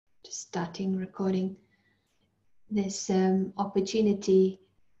just starting recording this opportunity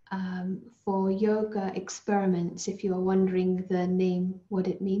for yoga experiments. If you are wondering the name, what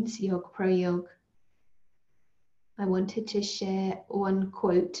it means, Yog Prayog, I wanted to share one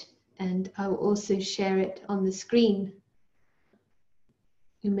quote, and I'll also share it on the screen.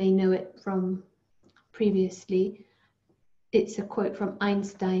 You may know it from previously. It's a quote from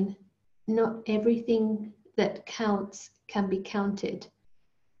Einstein. Not everything that counts can be counted,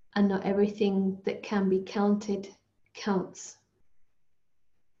 and not everything that can be counted counts.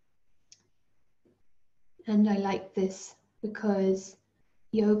 And I like this because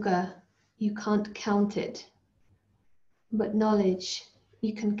yoga, you can't count it, but knowledge,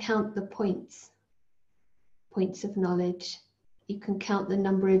 you can count the points of knowledge. You can count the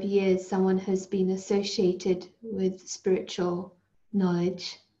number of years someone has been associated with spiritual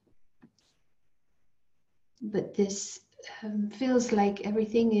knowledge. But this feels like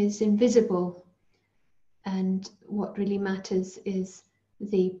everything is invisible, and what really matters is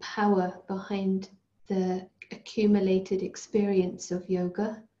the power behind the accumulated experience of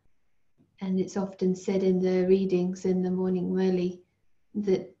yoga. And it's often said in the readings in the morning early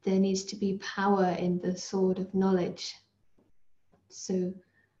that there needs to be power in the sword of knowledge. So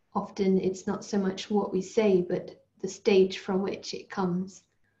often it's not so much what we say, but the stage from which it comes.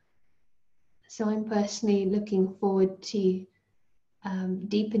 So I'm personally looking forward to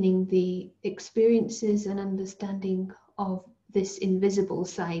deepening the experiences and understanding of this invisible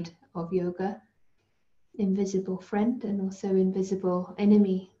side of yoga, invisible friend and also invisible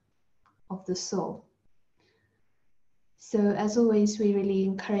enemy of the soul. So as always, we really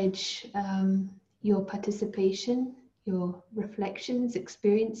encourage your participation, your reflections,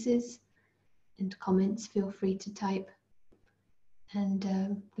 experiences, and comments. Feel free to type.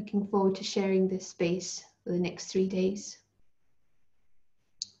 And looking forward to sharing this space for the next 3 days.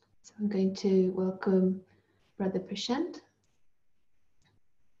 So I'm going to welcome Brother Prashant.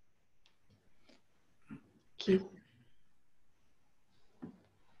 Thank you.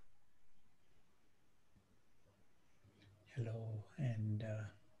 Hello and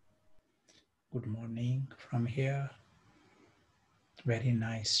good morning from here. Very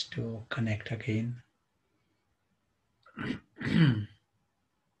nice to connect again.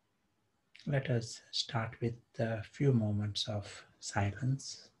 Let us start with a few moments of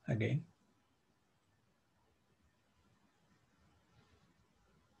silence again.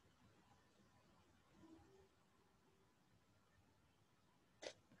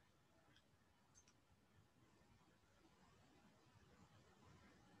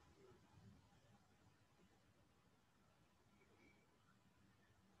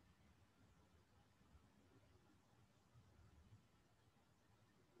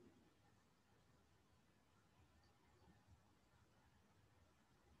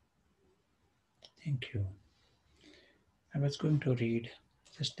 Thank you. I was going to read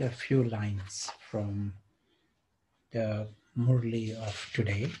just a few lines from the Murli of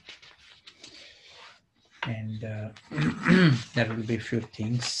today. And there will be a few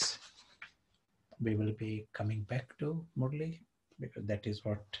things we will be coming back to Murli, because that is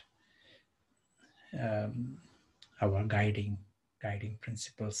what our guiding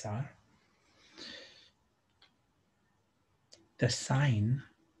principles are. The sign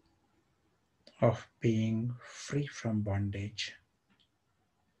of being free from bondage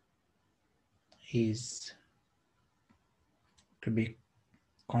is to be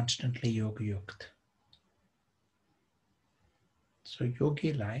constantly yoga-yukt. So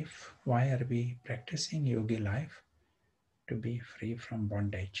yogi life, why are we practicing yogi life? To be free from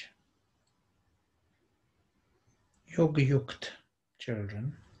bondage. Yoga-yukt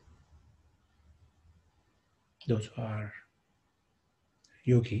children, those who are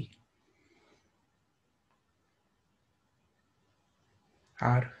yogi,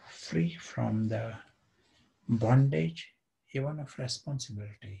 are free from the bondage even of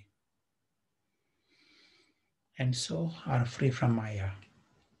responsibility, and so are free from Maya.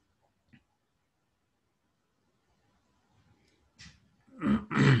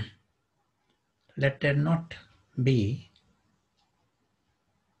 Let there not be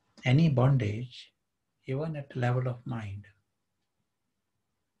any bondage even at the level of mind.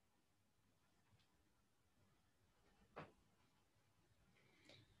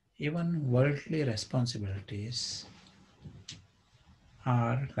 Even worldly responsibilities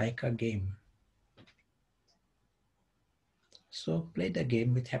are like a game. So play the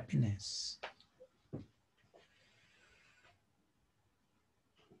game with happiness.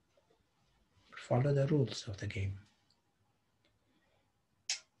 Follow the rules of the game.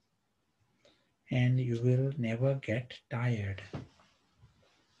 And you will never get tired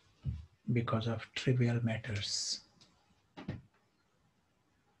because of trivial matters.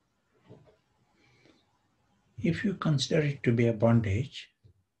 If you consider it to be a bondage,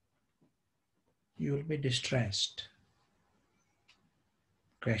 you will be distressed.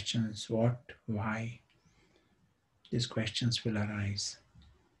 Questions what, why, these questions will arise.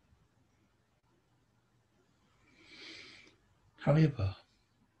 However,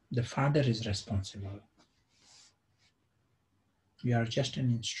 the Father is responsible. We are just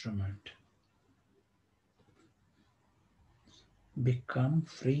an instrument. Become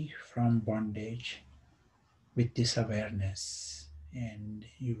free from bondage with this awareness, and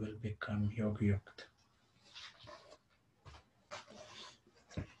you will become Yoga Yukt.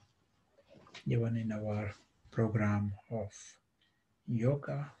 Even in our program of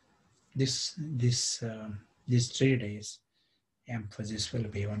yoga, these 3 days, emphasis will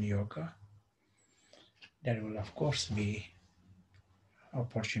be on yoga. There will of course be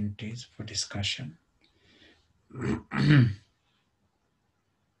opportunities for discussion.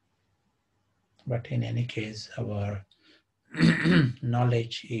 But in any case, our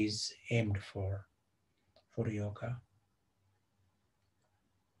knowledge is aimed for yoga.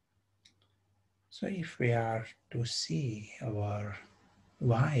 So if we are to see our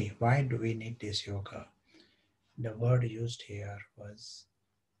why do we need this yoga? The word used here was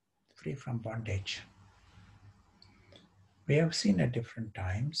free from bondage. We have seen at different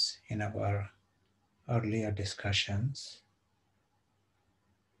times in our earlier discussions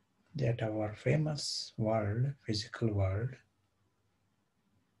that our famous world, physical world,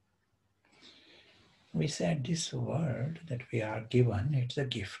 we said this world that we are given, it's a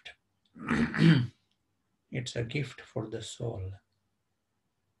gift. It's a gift for the soul.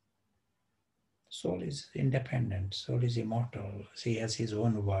 Soul is independent, soul is immortal, he has his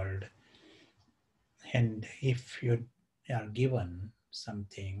own world. And if you are given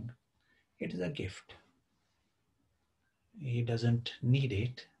something, it is a gift. He doesn't need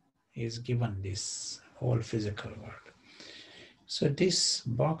it, he is given this whole physical world. So this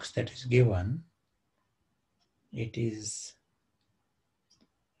box that is given, it is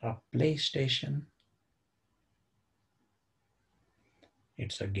a PlayStation,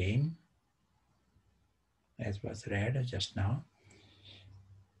 it's a game, as was read just now.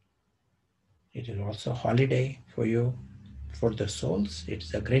 It is also a holiday for you, for the souls.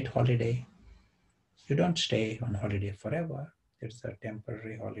 It's a great holiday. You don't stay on holiday forever. It's a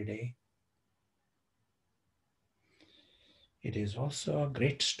temporary holiday. It is also a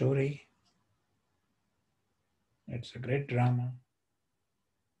great story. It's a great drama.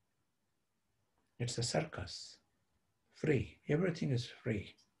 It's a circus. Free. Everything is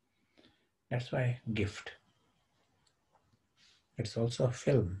free. That's why gift. It's also a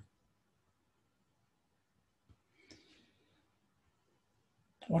film.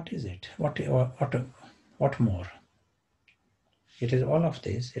 What is it? What more? It is all of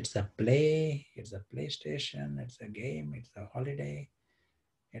this. It's a play, it's a PlayStation, it's a game, it's a holiday,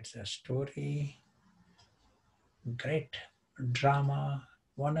 it's a story, great drama,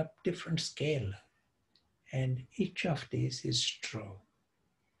 on a different scale. And each of these is true.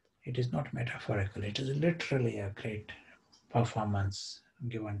 It is not metaphorical. It is literally a great performance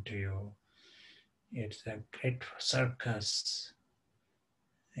given to you. It's a great circus.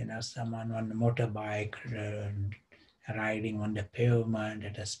 Someone on a motorbike riding on the pavement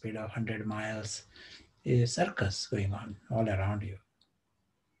at a speed of 100 miles. Is a circus going on all around you.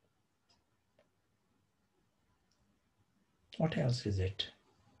 What else is it?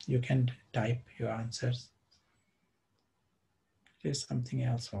 You can type your answers. It is something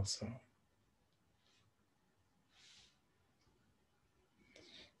else also.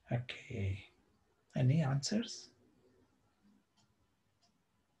 Okay. Any answers?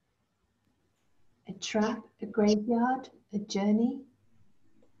 A trap, a graveyard, a journey.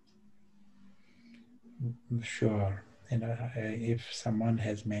 Sure. If someone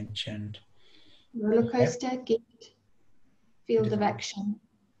has mentioned Roller coaster, gift, field of action,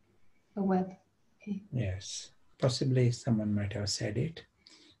 a web. Okay. Yes, possibly someone might have said it.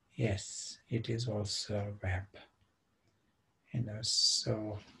 Yes, it is also a web.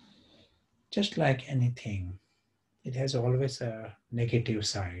 So just like anything, it has always a negative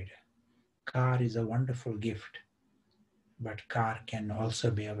side. Car is a wonderful gift, but car can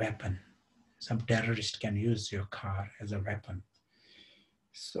also be a weapon. Some terrorist can use your car as a weapon.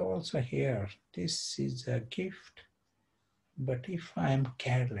 So also here, this is a gift, but if I am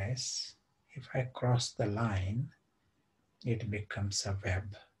careless, if I cross the line, it becomes a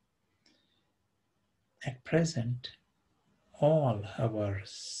web. At present, all our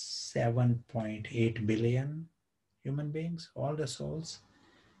 7.8 billion human beings, all the souls,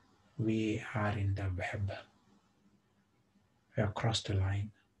 we are in the web. We have crossed a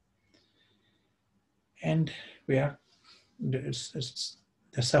line. And we are, the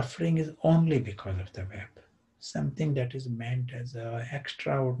suffering is only because of the web. Something that is meant as an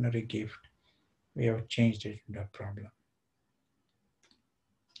extraordinary gift, we have changed it into a problem.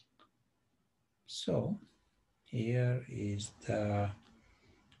 So here is the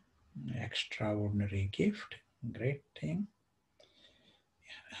extraordinary gift, great thing.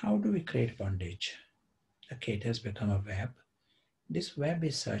 How do we create bondage? Okay, it has become a web. This web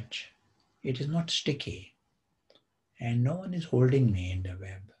is such, it is not sticky, and no one is holding me in the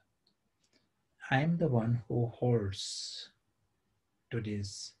web. I am the one who holds to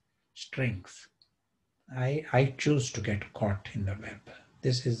these strings. I choose to get caught in the web.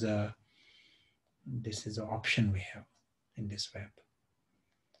 This is an option we have in this web.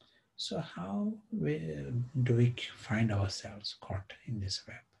 So how do we find ourselves caught in this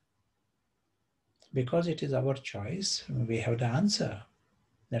web? Because it is our choice, we have the answer.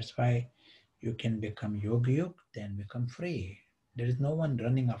 That's why you can become yogi, then become free. There is no one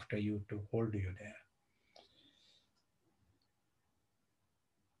running after you to hold you there.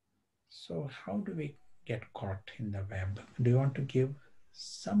 So how do we get caught in the web? Do you want to give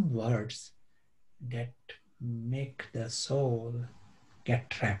some words that make the soul get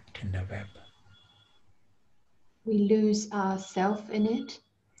trapped in the web? We lose ourself in it,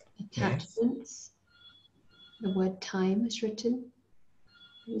 attachments. Yes. The word time is written.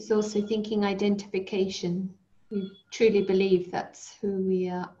 It's also thinking identification. We truly believe that's who we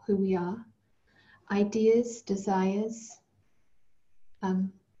are. Ideas, desires.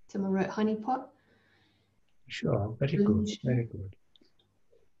 Someone wrote honeypot. Sure, very good, very good.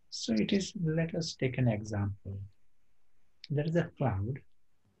 So it is, let us take an example. There is a cloud,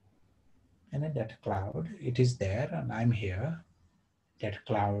 and in that cloud, it is there, and I'm here. That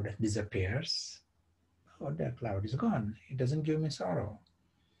cloud disappears. Oh, that cloud is gone. It doesn't give me sorrow.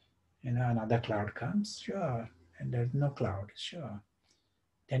 Another cloud comes, sure, and there's no cloud, sure.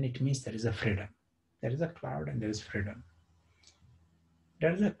 Then it means there is a freedom. There is a cloud and there is freedom.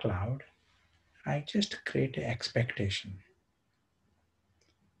 There is a cloud. I just create an expectation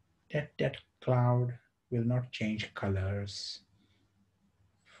that that cloud will not change colors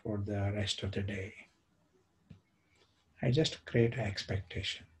for the rest of the day. I just create an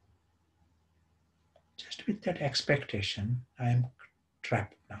expectation. Just with that expectation, I am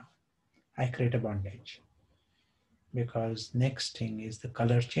trapped now. I create a bondage. Because next thing is the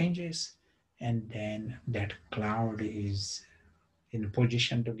color changes, and then that cloud is in a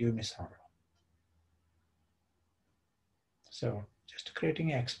position to give me sorrow. So just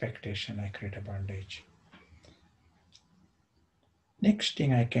creating an expectation, I create a bondage. Next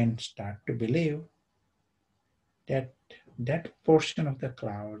thing, I can start to believe that that portion of the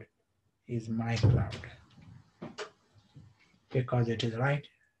cloud is my cloud because it is right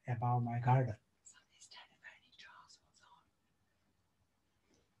above my garden.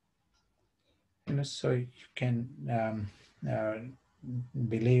 So you can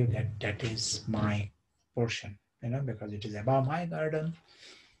believe that that is my portion, because it is above my garden,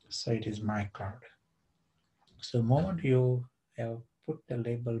 so it is my cloud. So the moment you have put the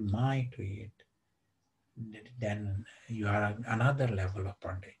label my to it, then you are another level of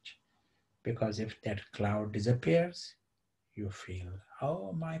bondage. Because if that cloud disappears, you feel,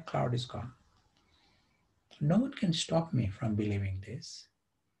 oh, my cloud is gone. No one can stop me from believing this.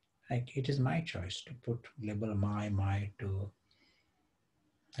 Like, it is my choice to put label my to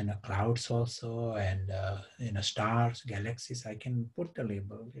clouds also, and stars, galaxies. I can put the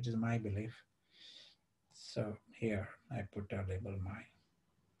label. It is my belief. So here I put a label my.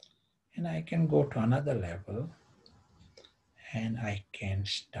 And I can go to another level and I can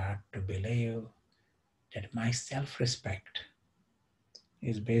start to believe that my self-respect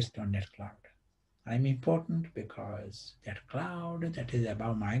is based on that cloud. I'm important because that cloud that is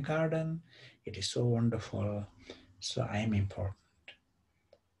above my garden, it is so wonderful, so I am important.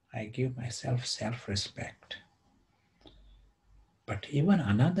 I give myself self-respect. But even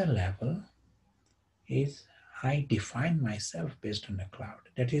another level is I define myself based on a cloud.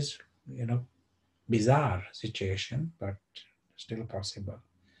 That is, bizarre situation, but still possible.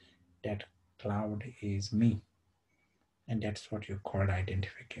 That cloud is me. And that's what you call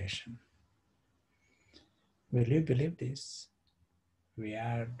identification. Will you believe this? We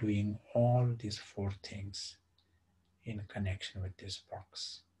are doing all these four things in connection with this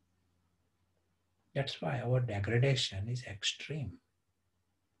box. That's why our degradation is extreme.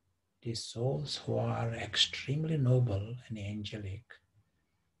 These souls who are extremely noble and angelic,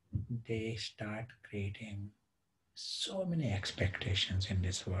 they start creating so many expectations in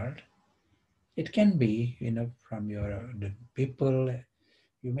this world. It can be, from the people,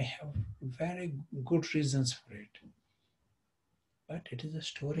 you may have very good reasons for it, but it is a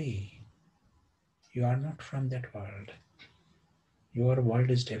story. You are not from that world. Your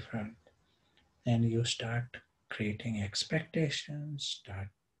world is different. And you start creating expectations, start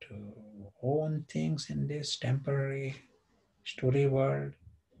to own things in this temporary story world.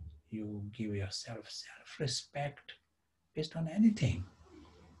 You give yourself self-respect based on anything.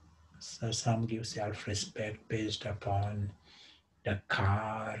 So some give self-respect based upon the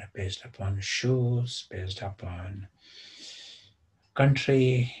car, based upon shoes, based upon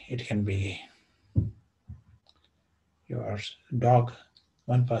country. It can be your dog.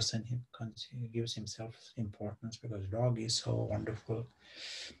 One person he gives himself importance because dog is so wonderful.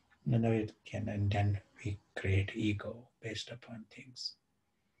 It can, and then we create ego based upon things.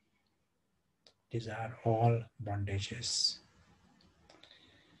 These are all bondages.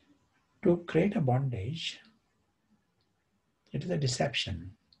 To create a bondage, it is a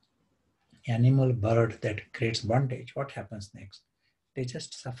deception. Animal, bird that creates bondage, what happens next? They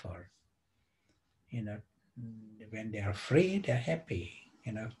just suffer. When they are free, they are happy.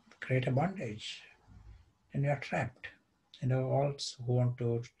 Create a bondage, and you are trapped. All who want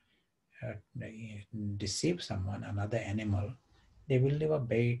to uh, deceive someone, another animal, they will leave a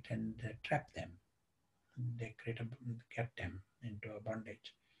bait and trap them. They get them into a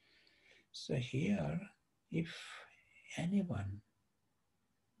bondage. So here, if anyone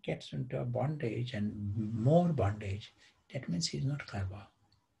gets into a bondage and more bondage, that means he's not clever.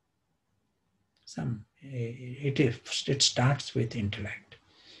 It starts with intellect,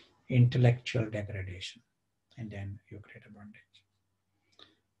 intellectual degradation, and then you create a bondage.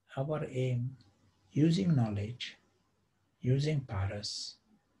 Our aim, using knowledge, using paras,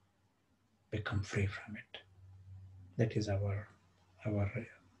 become free from it. That is our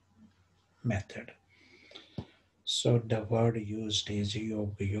method. So the word used is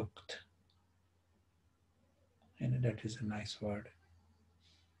yog yukt, and that is a nice word.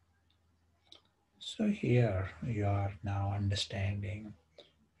 So here you are now understanding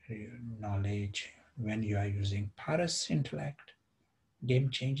knowledge. When you are using paras intellect, game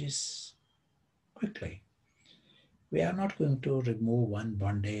changes quickly. We are not going to remove one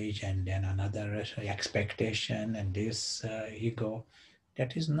bondage and then another expectation and this ego.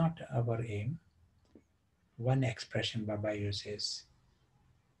 That is not our aim. One expression Baba uses,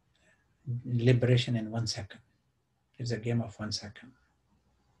 liberation in 1 second. It's a game of 1 second.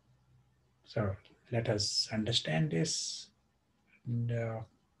 So let us understand this,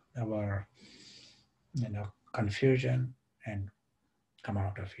 our confusion, and come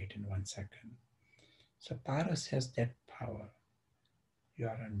out of it in 1 second. So Paras has that power. You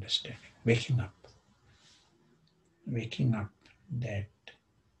are understanding, waking up that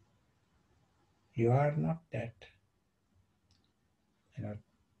you are not that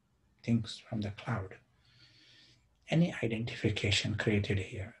things from the cloud. Any identification created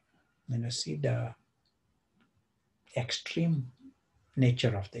here, see the extreme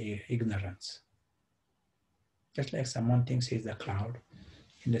nature of the ignorance. Just like someone thinks he's the cloud,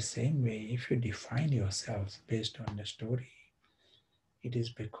 in the same way, if you define yourself based on the story, it is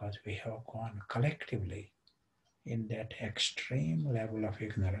because we have gone collectively in that extreme level of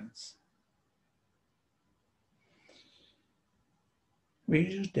ignorance. We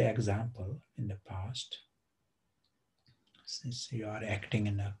used the example in the past, since you are acting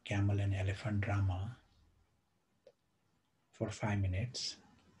in a camel and elephant drama for 5 minutes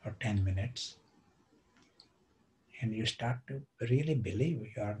or 10 minutes, and you start to really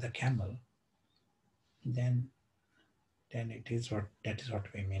believe you are the camel, then that is what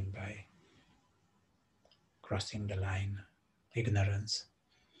we mean by crossing the line, ignorance.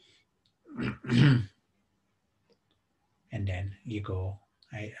 And then ego,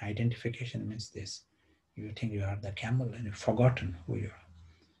 identification means this. You think you are the camel and you've forgotten who you are.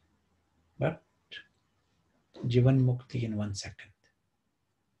 But Jivan Mukti in 1 second.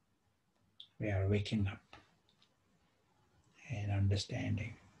 We are waking up and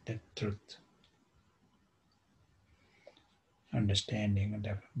understanding the truth, understanding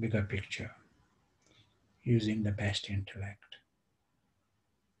the bigger picture, using the best intellect,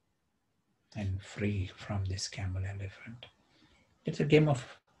 and free from this camel elephant. It's a game of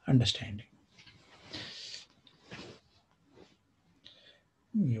understanding.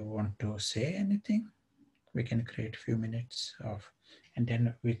 You want to say anything? We can create few minutes of, and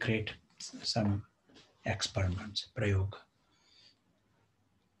then we create some experiments, prayog.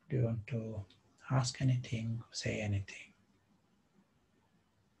 Do you want to ask anything, say anything?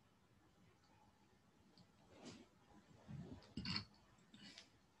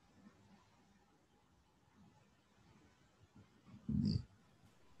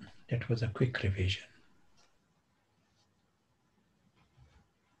 That was a quick revision.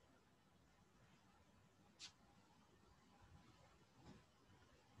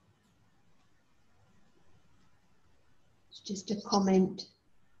 It's just a comment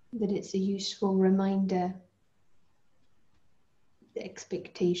that it's a useful reminder. The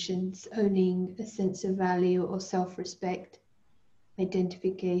expectations, owning a sense of value or self-respect,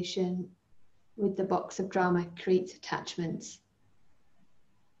 identification with the box of drama creates attachments.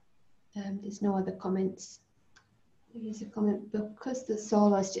 There's no other comments. There is a comment, because the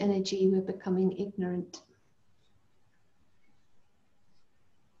soul lost energy, we're becoming ignorant.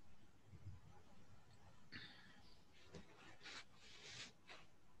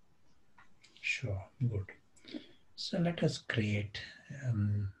 Sure, good. So let us create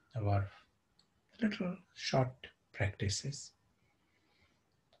our little short practices.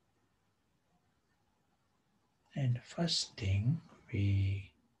 And first thing we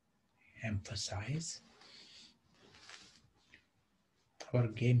emphasize, our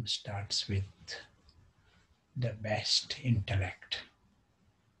game starts with the best intellect.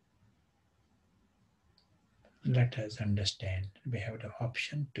 Let us understand we have the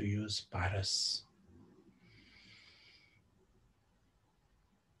option to use paras.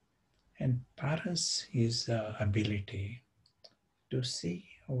 And paras is the ability to see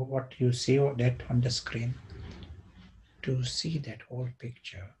what you see that on the screen, to see that whole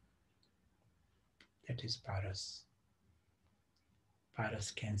picture. That is paras.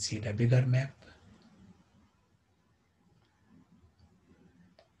 Paras can see the bigger map.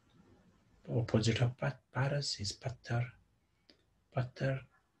 Opposite of paras is patthar. Patthar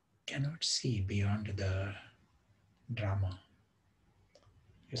cannot see beyond the drama.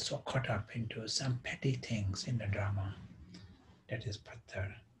 You're so caught up into some petty things in the drama. That is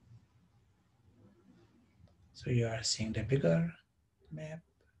patthar. So you are seeing the bigger map.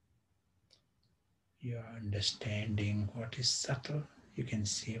 You are understanding what is subtle. You can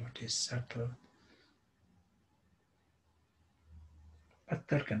see what is subtle.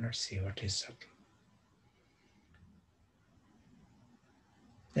 Patthar cannot see what is subtle.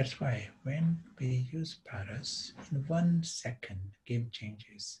 That's why when we use paras, in 1 second, game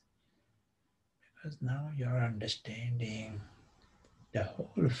changes. Because now you are understanding the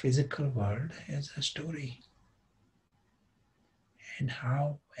whole physical world as a story. And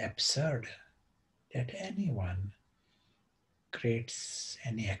how absurd that anyone creates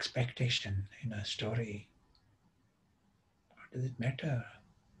any expectation in a story. What does it matter?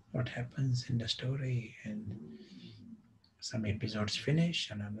 What happens in the story? And some episodes finish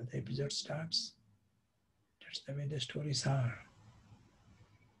and another episode starts. That's the way the stories are.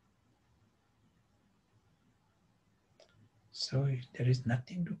 So there is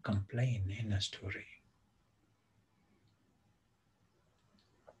nothing to complain in a story.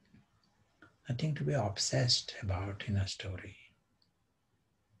 Nothing to be obsessed about in a story.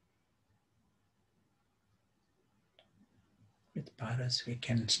 With paras, we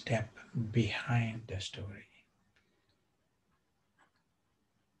can step behind the story.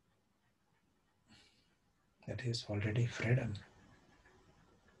 That is already freedom.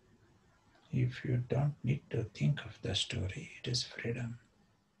 If you don't need to think of the story, it is freedom.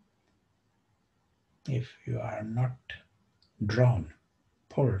 If you are not drawn,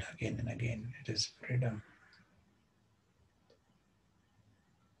 pulled again and again, it is freedom.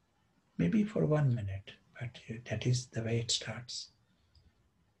 Maybe for 1 minute, but that is the way it starts.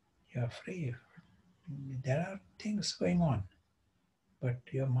 You are free. There are things going on, but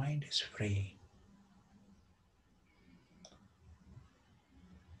your mind is free.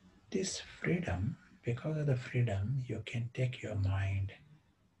 This freedom, because of the freedom, you can take your mind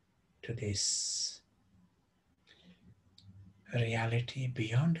to this reality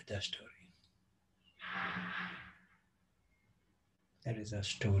beyond the story. There is a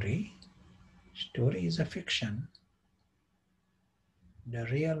story. Story is a fiction. The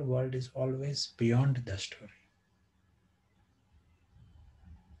real world is always beyond the story.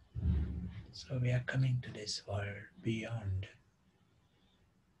 So we are coming to this world beyond.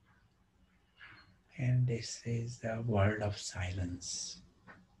 And this is the world of silence.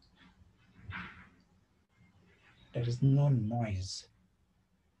 There is no noise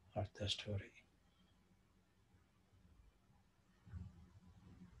of the story.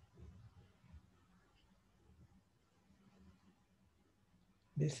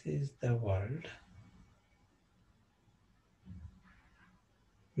 This is the world.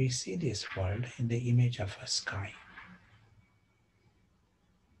 We see this world in the image of a sky.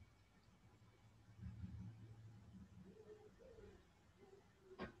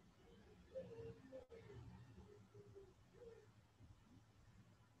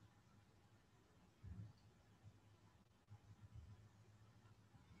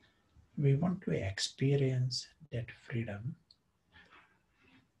 We want to experience that freedom,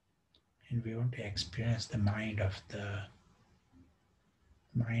 and we want to experience the mind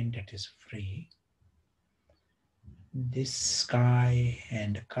that is free. This sky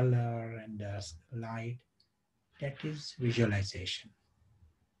and color and the light, that is visualization.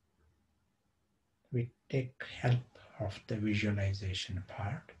 We take help of the visualization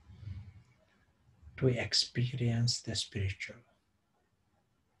part to experience the spiritual.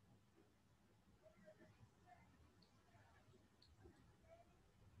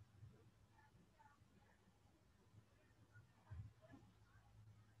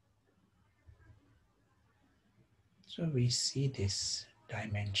 So we see this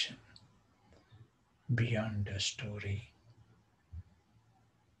dimension beyond the story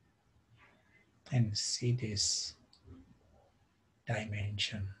and see this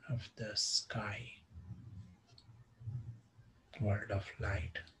dimension of the sky, world of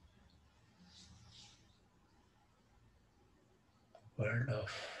light, world of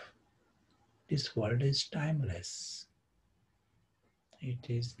this world is timeless. It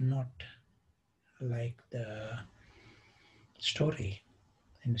is not like the story.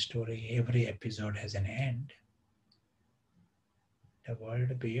 In the story, every episode has an end. The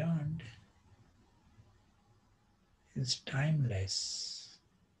world beyond is timeless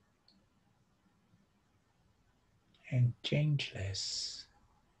and changeless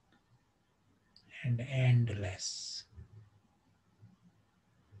and endless.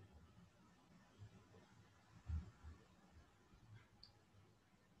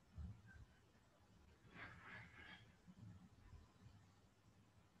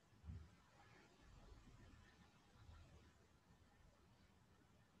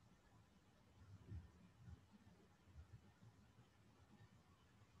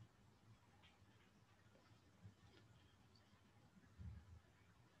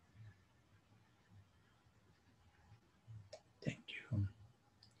 Thank you.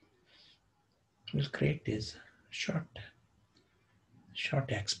 We'll create these short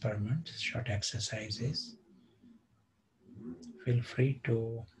experiments, short exercises. Feel free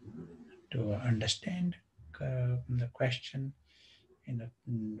to understand the question in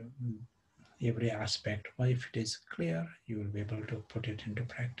every aspect. Well, if it is clear, you will be able to put it into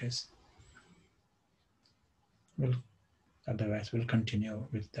practice. Otherwise, we'll continue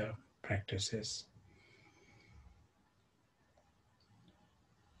with the practices.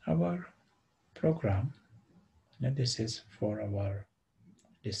 Our program, this is for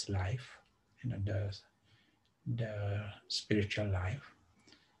this life, the spiritual life.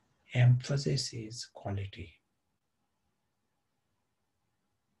 Emphasis is quality.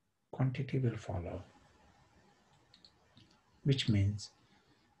 Quantity will follow, which means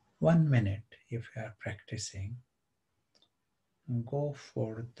 1 minute if you are practicing, go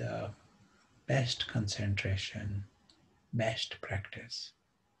for the best concentration, best practice.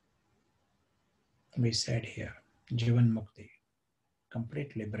 We said here, Jivan Mukti,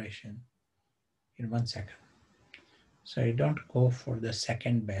 complete liberation in 1 second. So you don't go for the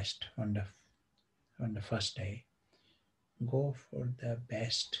second best on the first day. Go for the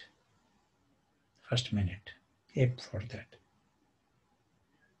best first minute. Aim for that.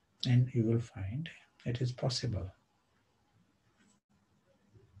 And you will find it is possible.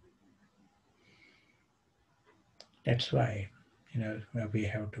 That's why, we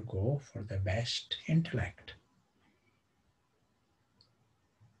have to go for the best intellect.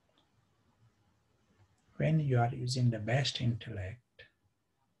 When you are using the best intellect,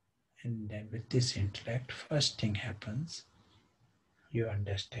 and then with this intellect, first thing happens, you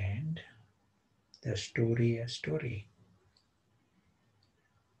understand the story as story.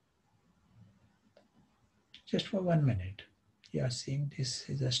 Just for 1 minute, you are seeing this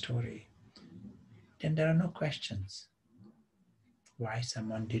is a story. Then there are no questions. Why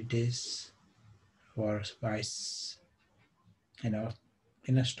someone did this, or why,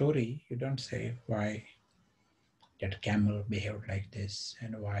 in a story, you don't say why that camel behaved like this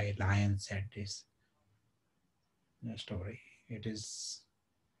and why lion said this. In a story, it is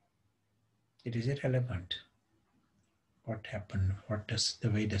irrelevant what happened, the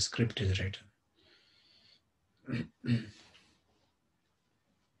way the script is written.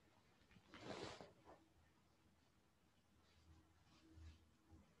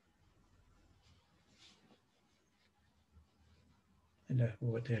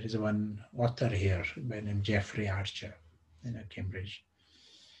 There is one author here by the name Jeffrey Archer in Cambridge.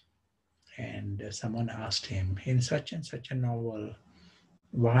 And someone asked him, in such and such a novel,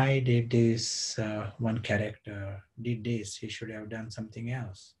 why did this one character did this? He should have done something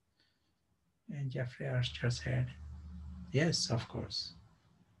else. And Jeffrey Archer said, yes, of course.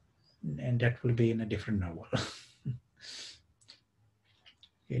 and that will be in a different novel.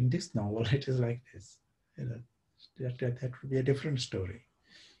 In this novel, it is like this. That will be a different story.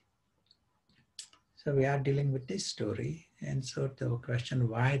 So we are dealing with this story, and so the question,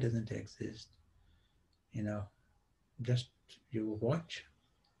 why doesn't it exist? Just you watch.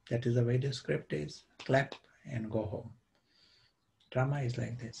 That is the way the script is. Clap and go home. Drama is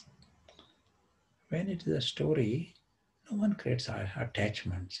like this. When it is a story, no one creates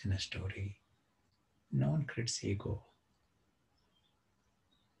attachments in a story. No one creates ego.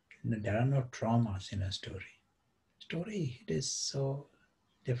 There are no traumas in a story. Story, it is so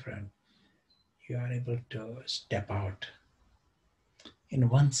different. You are able to step out. In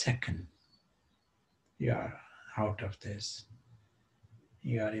 1 second, you are out of this.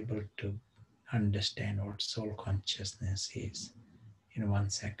 You are able to understand what soul consciousness is in 1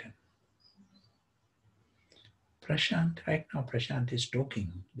 second. Prashant, right now Prashant is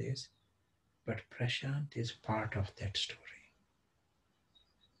talking this, but Prashant is part of that story.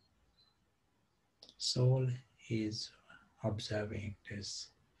 Soul is observing this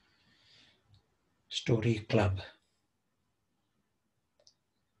story club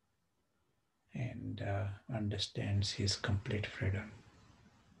and understands his complete freedom.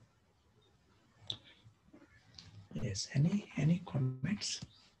 Yes, any comments?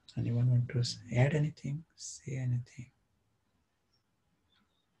 Anyone want to add anything, say anything?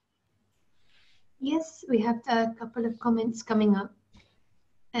 Yes, we have a couple of comments coming up.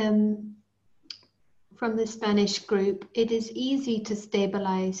 From the Spanish group, it is easy to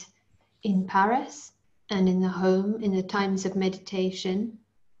stabilize in Paris and in the home in the times of meditation,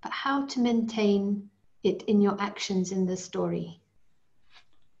 but how to maintain it in your actions in the story?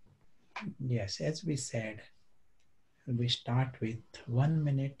 Yes, as we said, we start with 1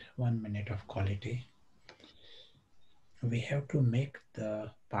 minute of quality. We have to make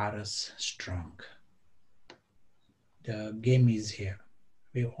the paras strong. The game is here.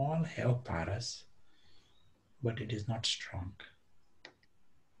 We all have paras, but it is not strong.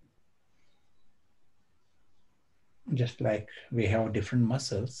 Just like we have different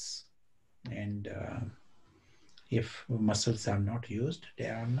muscles, and if muscles are not used, they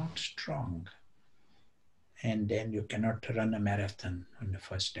are not strong. And then you cannot run a marathon on the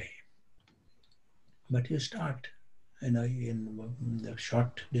first day. But you start, in the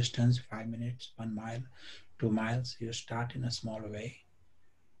short distance, 5 minutes, 1 mile, 2 miles, you start in a small way,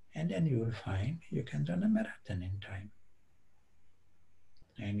 and then you will find you can run a marathon in time.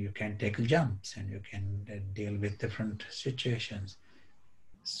 And you can take jumps, and you can deal with different situations.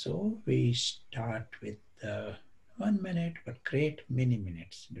 So we start with 1 minute, but create many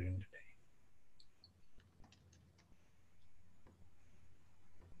minutes during the day.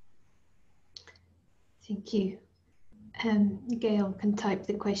 Thank you. Gail can type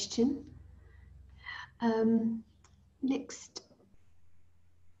the question. Next,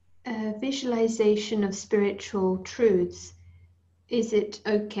 visualization of spiritual truths. Is it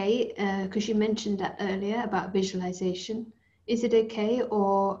okay, because you mentioned that earlier about visualization, is it okay,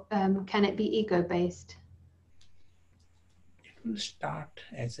 or can it be ego-based? It will start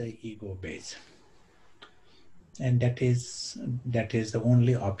as an ego base. And that is the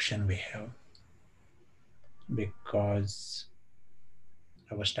only option we have, because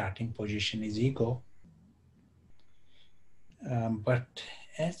our starting position is ego. But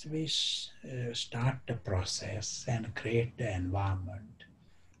as we start the process and create the environment,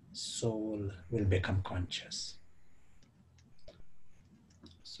 soul will become conscious.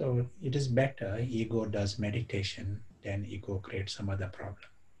 So it is better ego does meditation than ego creates some other problem.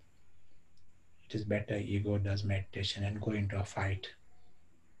 It is better ego does meditation and go into a fight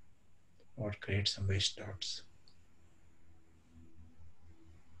or create some waste thoughts.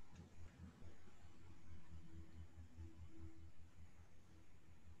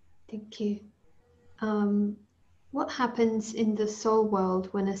 Thank you. What happens in the soul world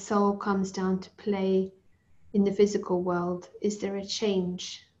when a soul comes down to play in the physical world? Is there a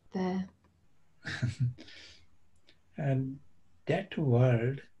change there? And that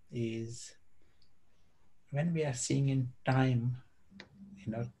world is, when we are seeing in time,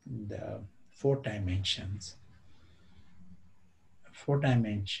 the four dimensions,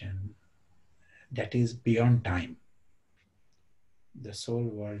 that is beyond time. The soul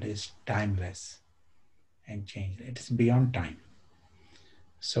world is timeless and changeless. It is beyond time.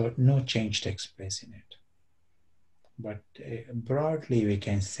 So no change takes place in it. But broadly, we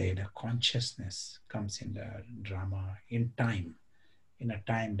can say the consciousness comes in the drama in time, in a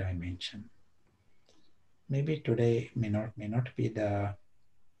time dimension. Maybe today may not be the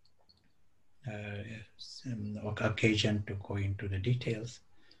occasion to go into the details,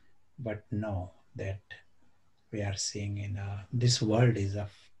 but know that we are seeing this world is a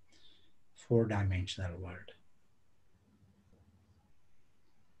four-dimensional world.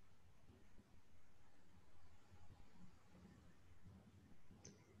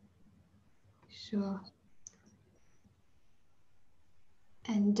 Sure.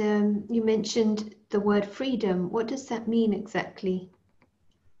 And you mentioned the word freedom. What does that mean exactly?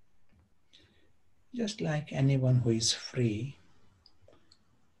 Just like anyone who is free,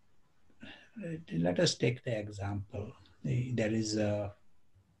 let us take the example. There is a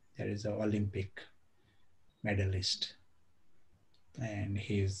Olympic medalist, and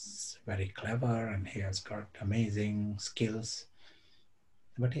he's very clever and he has got amazing skills.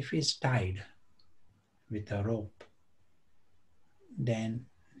 But if he's tied with a rope, then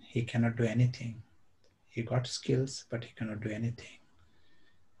he cannot do anything. He got skills, but he cannot do anything.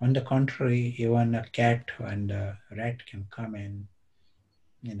 On the contrary, even a cat and a rat can come and,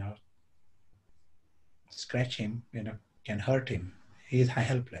 scratch him, can hurt him. He is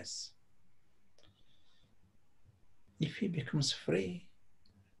helpless. If he becomes free,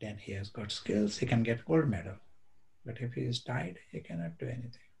 then he has got skills, he can get gold medal. But if he is tied, he cannot do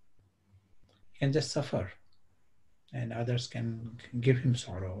anything. He can just suffer, and others can give him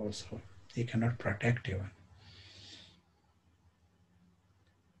sorrow also. He cannot protect even.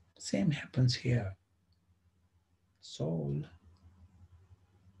 Same happens here. Soul,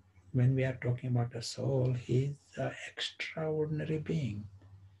 when we are talking about a soul, he is an extraordinary being.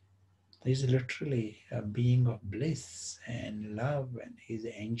 He is literally a being of bliss and love, and he is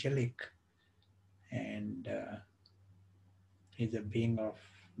angelic, and he's a being of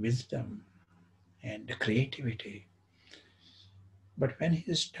wisdom and creativity. But when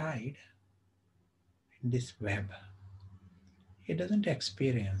he is tied in this web, he doesn't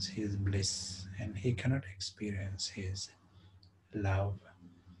experience his bliss, and he cannot experience his love,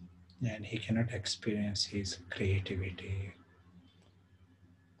 and he cannot experience his creativity.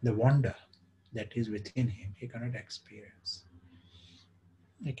 The wonder that is within him, he cannot experience.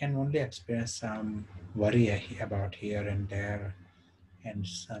 He can only experience some worry about here and there, and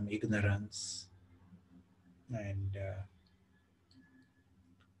some ignorance, and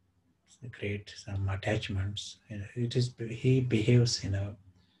create some attachments. He behaves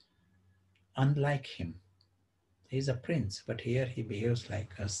unlike him. He's a prince, but here he behaves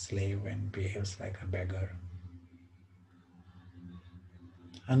like a slave and behaves like a beggar.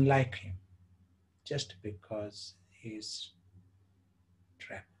 Unlike him, just because he's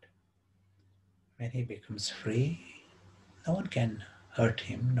trapped. When he becomes free, no one can hurt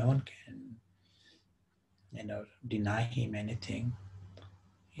him, no one can, deny him anything.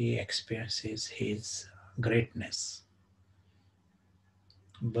 He experiences his greatness.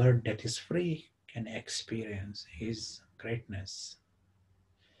 Bird that is free can experience his greatness.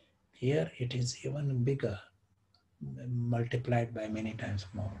 Here it is even bigger, multiplied by many times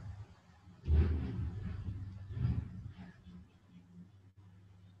more.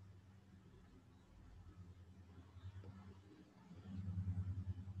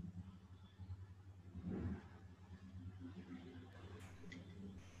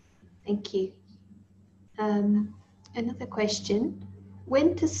 Thank you. Another question.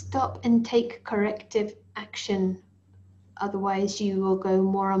 When to stop and take corrective action? Otherwise, you will go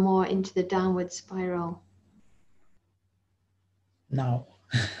more and more into the downward spiral. Now,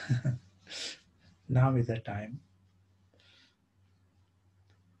 now is the time.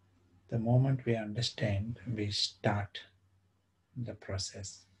 The moment we understand, we start the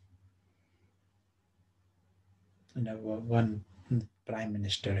process. One prime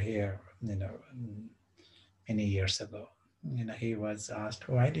minister here, many years ago, he was asked,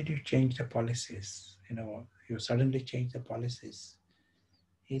 why did you change the policies? You suddenly change the policies.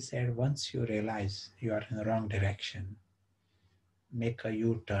 He said, once you realize you are in the wrong direction, make a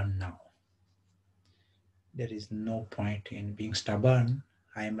U-turn now. There is no point in being stubborn,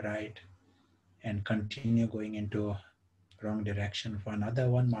 I am right, and continue going into wrong direction for another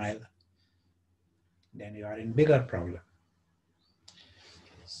 1 mile. Then you are in bigger problem.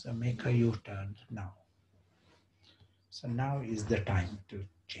 So make a U-turn now. So now is the time to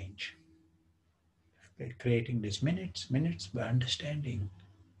change. Creating these minutes by understanding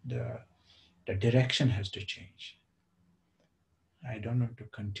the direction has to change. I don't want to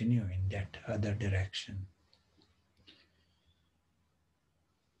continue in that other direction.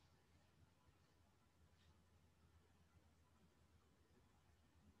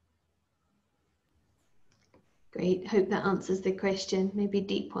 Great. Hope that answers the question. Maybe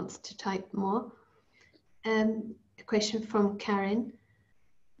Deep wants to type more. A question from Karen.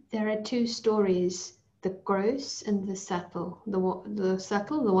 There are two stories the gross and the subtle. The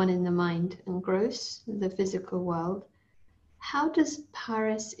subtle, the one in the mind, and gross, the physical world. How does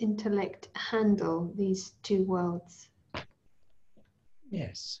Paris intellect handle these two worlds?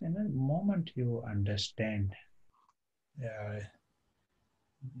 Yes, in the moment you understand uh,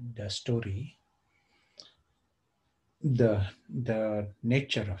 the story, the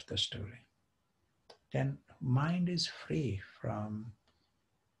nature of the story, then mind is free from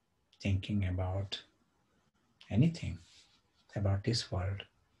thinking about anything about this world.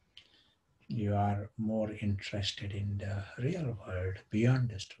 You are more interested in the real world beyond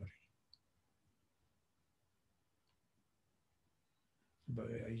the story. But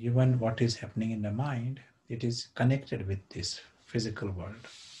even what is happening in the mind, it is connected with this physical world.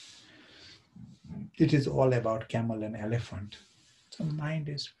 It is all about camel and elephant. So mind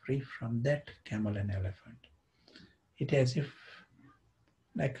is free from that camel and elephant. It as if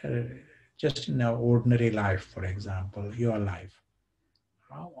like just in our ordinary life, for example, your life.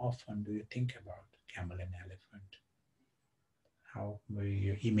 How often do you think about camel and elephant? How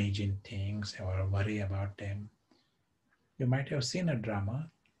you imagine things or worry about them? You might have seen a drama.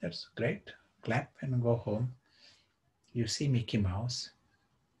 That's great. Clap and go home. You see Mickey Mouse.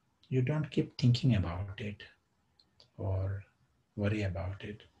 You don't keep thinking about it or worry about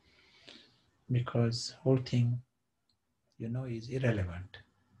it because whole thing is irrelevant.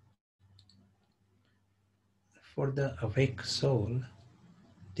 For the awake soul,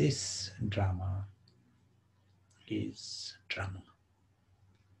 this drama is drama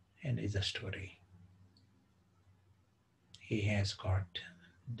and is a story. He has got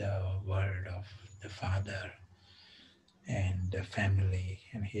the word of the Father and the family,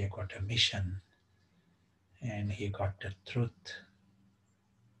 and he got a mission, and he got the truth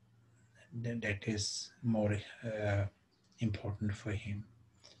that is more important for him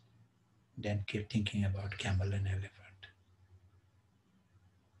than keep thinking about camel and elephant.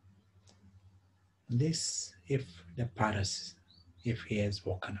 This, if the paras, if he has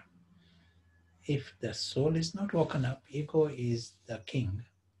woken up. If the soul is not woken up, ego is the king,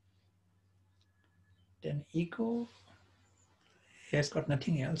 then ego has got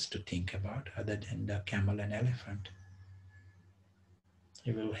nothing else to think about other than the camel and elephant.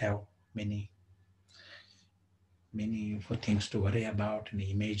 He will have many, many things to worry about and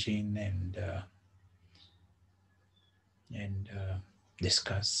imagine and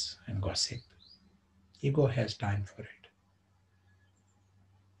discuss and gossip. Ego has time for it.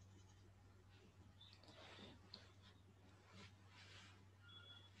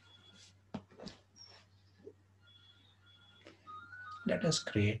 Let us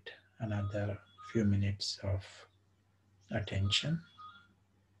create another few minutes of attention.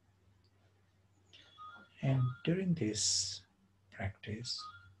 And during this practice,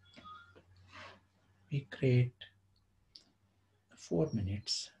 we create 4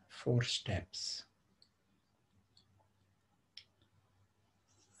 minutes, 4 steps.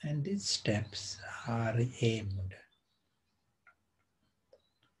 And these steps are aimed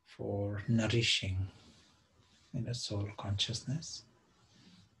for nourishing in the soul consciousness.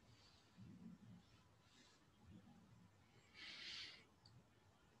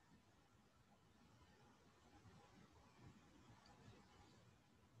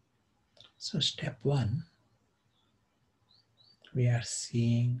 So step 1, we are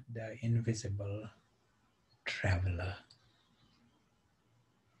seeing the invisible traveler.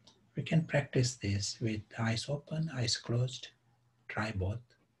 We can practice this with eyes open, eyes closed, try both.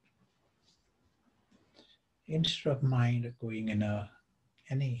 Instead of mind going in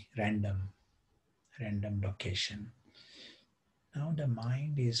any random location, now the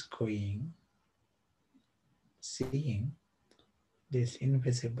mind is going, seeing this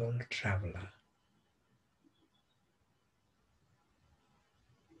invisible traveler.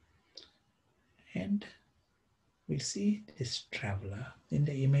 And we see this traveler in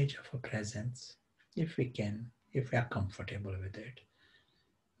the image of a presence. If we are comfortable with it,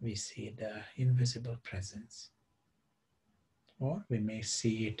 we see the invisible presence. Or we may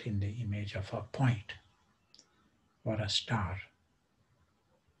see it in the image of a point or a star.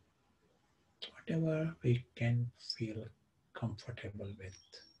 Whatever we can feel comfortable with.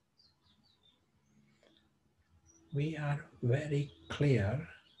 We are very clear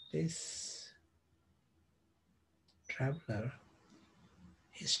this traveler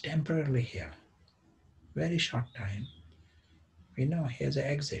is temporarily here, very short time. We know here's an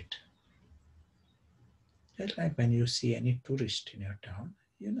exit. Just like when you see any tourist in your town,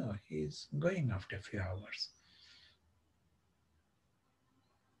 you know he's going after a few hours.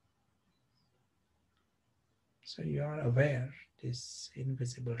 So you are aware this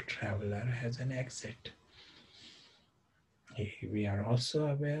invisible traveler has an exit. We are also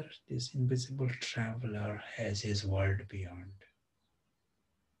aware this invisible traveler has his world beyond.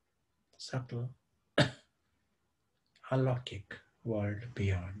 Subtle, alokik world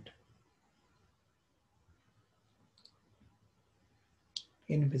beyond.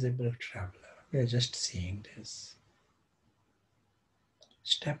 Invisible traveler. We are just seeing this.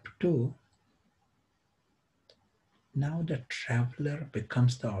 Step 2. Now the traveler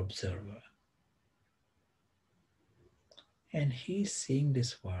becomes the observer. And he's seeing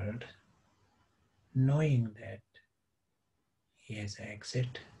this world knowing that he has an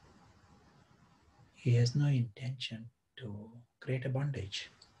exit. He has no intention to create a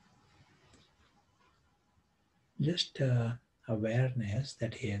bondage. Just awareness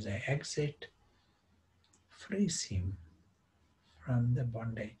that he has an exit frees him from the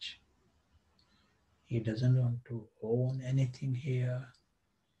bondage. He doesn't want to own anything here.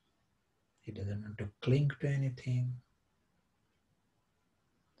 He doesn't want to cling to anything.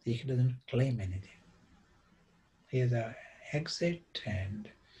 He doesn't claim anything. He has an exit and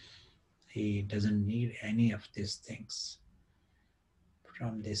he doesn't need any of these things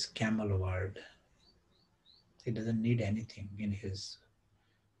from this camel world. He doesn't need anything in his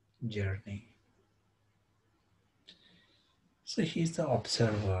journey. So he's the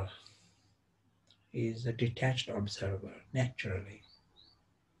observer. He is a detached observer, naturally.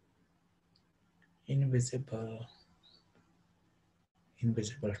 Invisible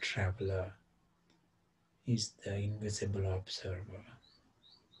traveler is the invisible observer.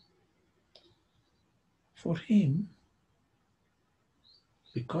 For him,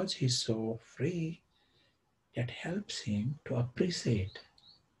 because he's so free, that helps him to appreciate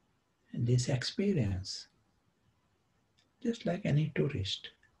this experience, just like any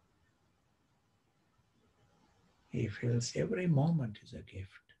tourist. He feels every moment is a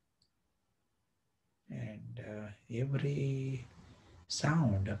gift, and every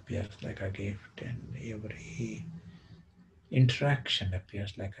sound appears like a gift, and every interaction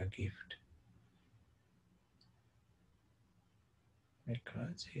appears like a gift,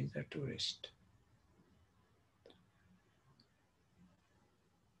 because he's a tourist.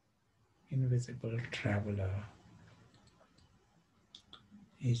 Invisible traveler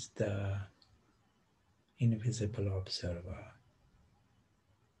is the invisible observer.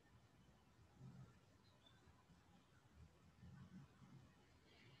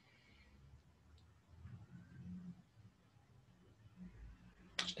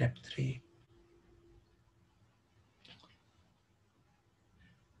 Step 3.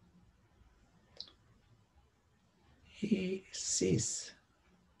 He sees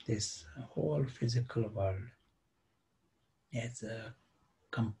this whole physical world as a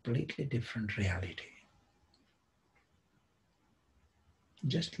completely different reality,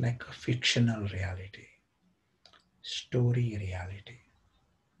 just like a fictional reality, story reality.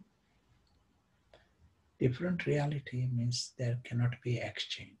 Different reality means there cannot be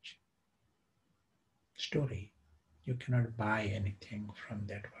exchange. Story, you cannot buy anything from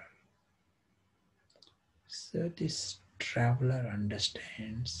that world. So this traveler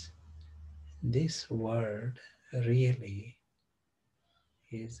understands this world really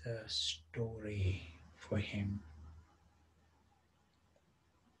is a story for him.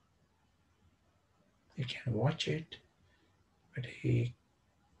 He can watch it, but he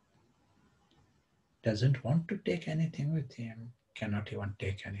doesn't want to take anything with him, cannot even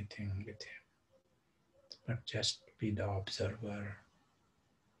take anything with him, but just be the observer.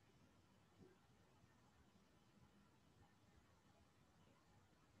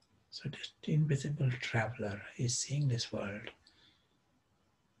 So this invisible traveler is seeing this world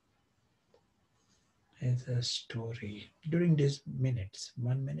as a story. During these minutes,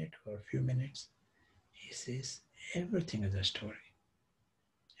 1 minute or a few minutes, he sees everything as a story,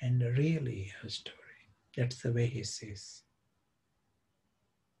 and really a story. That's the way he sees.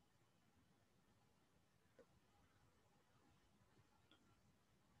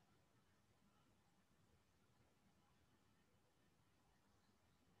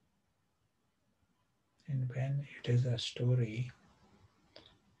 And when it is a story,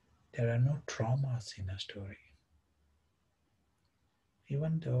 there are no traumas in a story.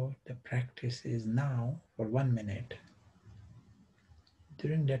 Even though the practice is now for 1 minute,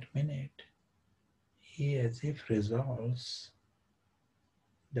 during that minute, he as if resolves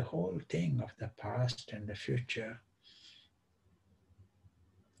the whole thing of the past and the future,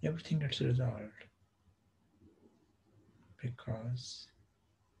 everything gets resolved because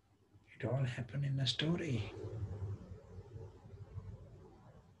it all happened in a story.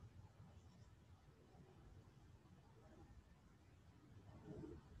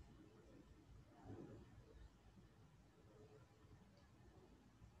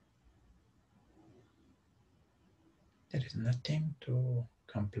 There is nothing to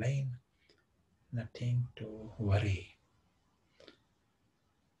complain, nothing to worry.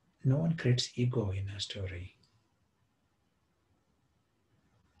 No one creates ego in a story.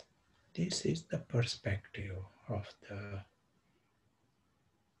 This is the perspective of the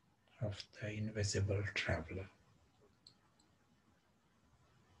invisible traveler.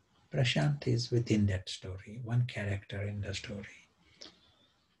 Prashant is within that story, one character in the story,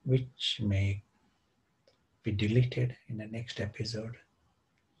 which may be deleted in the next episode.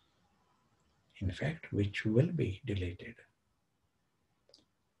 In fact, which will be deleted.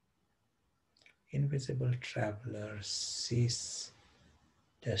 Invisible traveler sees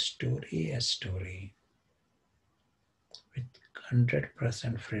the story as story with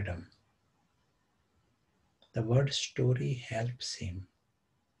 100% freedom. The word story helps him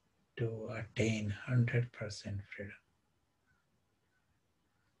to attain 100% freedom.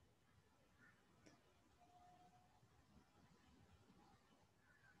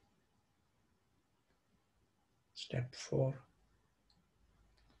 Step 4.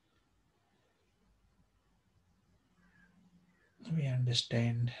 We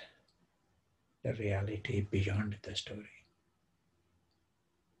understand the reality beyond the story.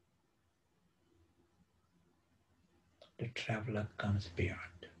 The traveler comes beyond.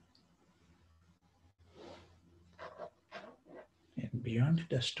 And beyond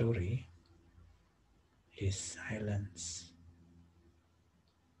the story is silence.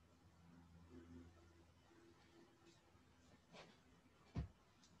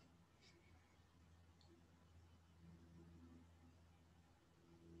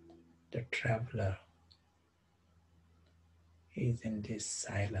 The traveler is in this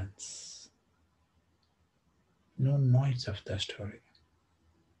silence. No noise of the story.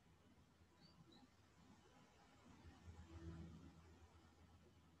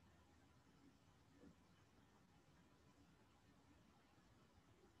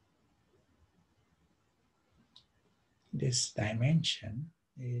 This dimension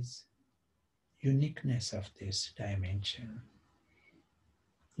is uniqueness of this dimension.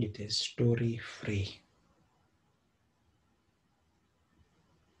 It is story free.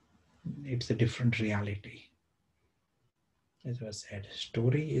 It's a different reality. As was said,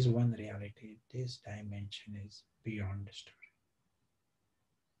 story is one reality. This dimension is beyond the story.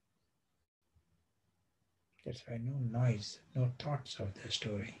 That's why no noise, no thoughts of the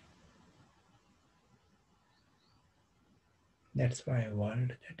story. That's why a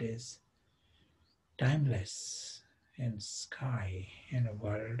world that is timeless and sky, and a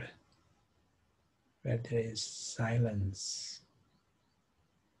world where there is silence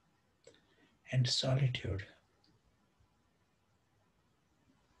and solitude.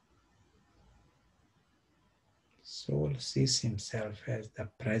 Soul sees himself as the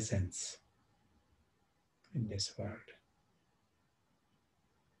presence in this world.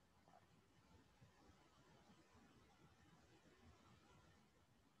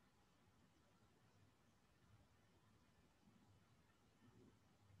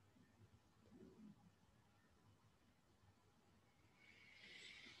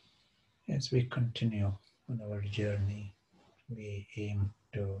 As we continue on our journey, we aim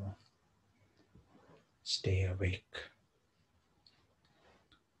to stay awake.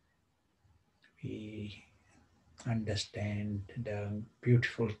 We understand the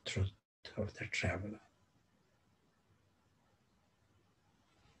beautiful truth of the traveler.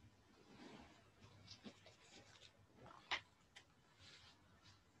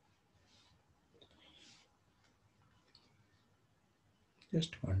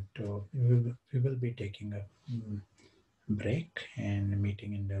 Just want to, we will be taking a break and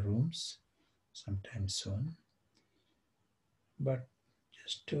meeting in the rooms sometime soon. But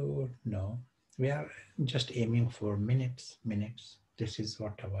just to know, we are just aiming for minutes. This is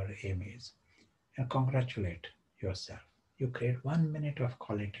what our aim is. And congratulate yourself. You create 1 minute of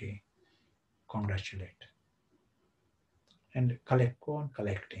quality, congratulate. And go on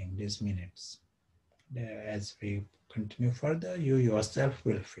collecting these minutes. As we continue further, you yourself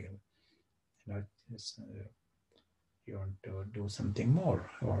will feel, you want to do something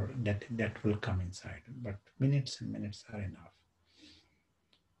more, or that will come inside. But minutes and minutes are enough.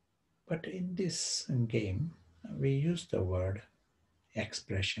 But in this game, we use the word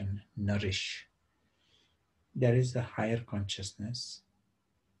expression, nourish. There is a higher consciousness,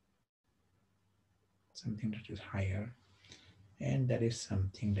 something that is higher, and there is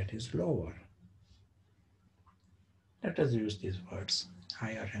something that is lower. Let us use these words,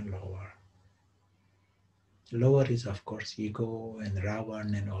 higher and lower. Lower is, of course, ego and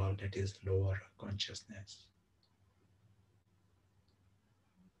Ravan and all that is lower consciousness.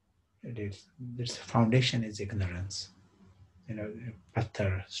 Its foundation is ignorance.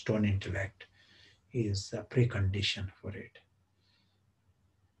 Pathar, stone intellect, is a precondition for it.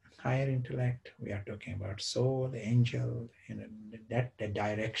 Higher intellect, we are talking about soul, angel, that the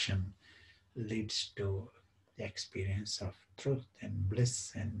direction leads to the experience of truth and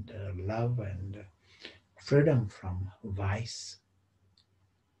bliss and love and freedom from vice,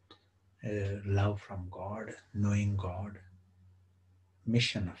 love from God, knowing God,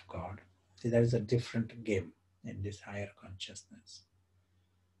 mission of God. See, there is a different game in this higher consciousness.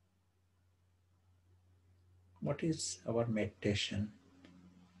 What is our meditation?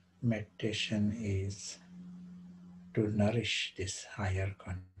 Meditation is to nourish this higher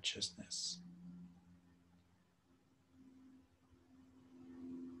consciousness.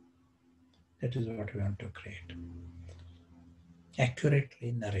 That is what we want to create.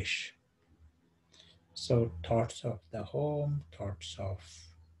 Accurately nourish. So thoughts of the home, thoughts of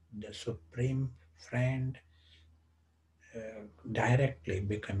the supreme friend, directly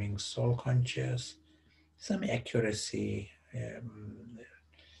becoming soul conscious, some accuracy.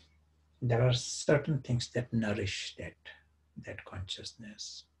 There are certain things that nourish that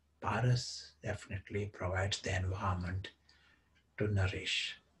consciousness. Paras definitely provides the environment to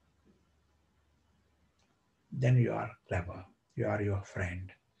nourish. Then you are clever, you are your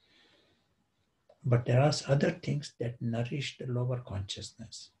friend. But there are other things that nourish the lower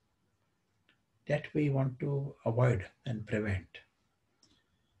consciousness that we want to avoid and prevent.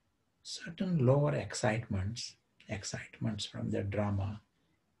 Certain lower excitements from the drama,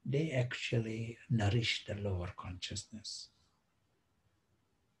 they actually nourish the lower consciousness.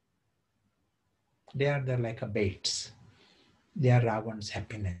 They are like a baits. They are Ravan's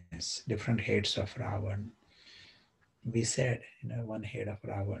happiness, different heads of Ravan. We said, one head of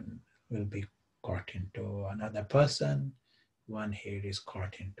Ravan will be caught into another person, one head is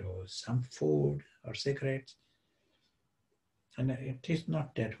caught into some food or cigarettes. And it is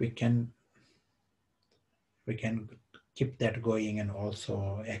not that we can keep that going and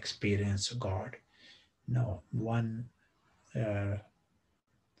also experience God. No, one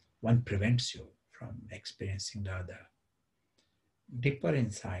prevents you from experiencing the other. Deeper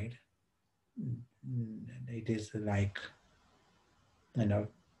inside, it is like,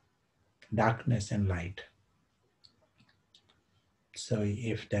 darkness and light. So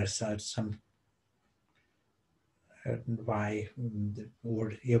if there's some why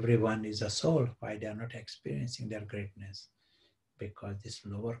everyone is a soul, why they are not experiencing their greatness? Because this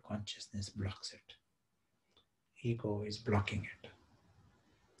lower consciousness blocks it. Ego is blocking it.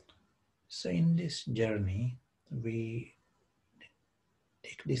 So in this journey, we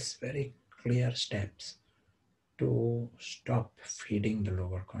take these very clear steps to stop feeding the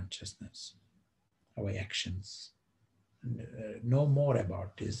lower consciousness, our actions. And, know more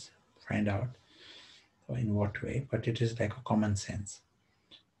about this, find out in what way, but it is like a common sense.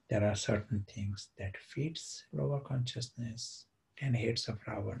 There are certain things that feeds lower consciousness, 10 heads of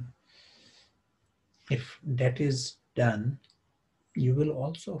Ravan. If that is done, you will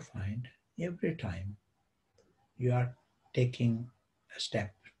also find every time you are taking a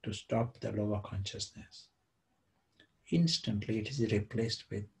step to stop the lower consciousness, instantly it is replaced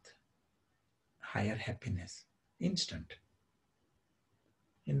with higher happiness. Instant.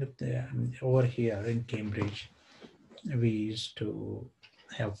 Over here in Cambridge, we used to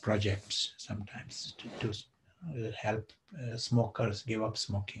have projects sometimes to help smokers give up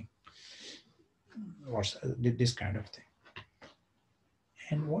smoking or this kind of thing.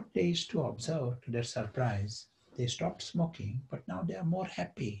 And what they used to observe, to their surprise, they stopped smoking, but now they are more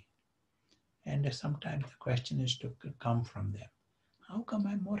happy. And sometimes the question is to come from them. How come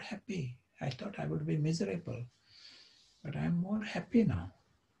I'm more happy? I thought I would be miserable, but I'm more happy now.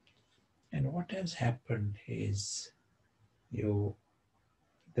 And what has happened is you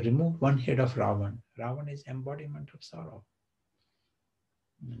remove one head of Ravan. Ravan is embodiment of sorrow.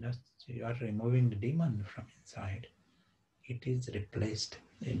 You are removing the demon from inside. It is replaced.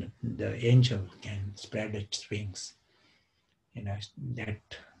 The angel can spread its wings. That.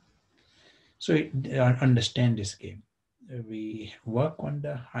 So understand this game. We work on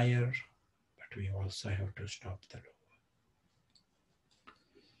the higher, but we also have to stop the lower.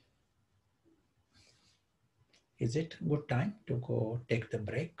 Is it a good time to go take the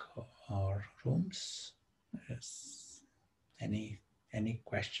break or rooms? Yes. Any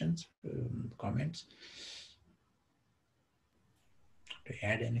questions, comments? To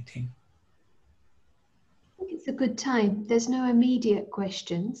add anything? I think it's a good time. There's no immediate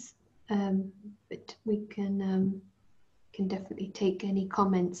questions, but we can definitely take any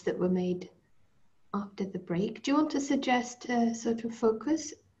comments that were made after the break. Do you want to suggest a sort of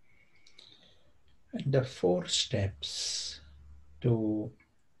focus? The 4 steps to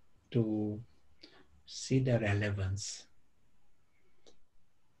see the relevance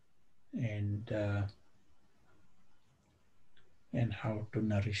and how to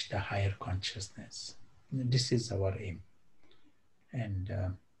nourish the higher consciousness. This is our aim, and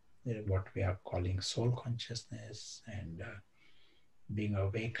what we are calling soul consciousness and being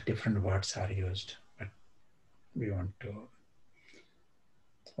awake. Different words are used, but we want to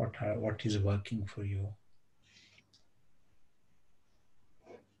what is working for you.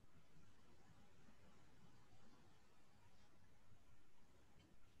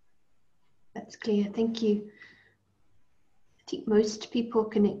 That's clear, thank you. I think most people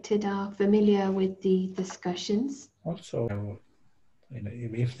connected are familiar with the discussions. Also,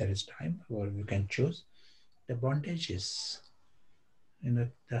 if there is time, or you can choose the bondages,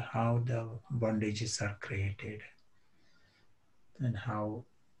 how the bondages are created and how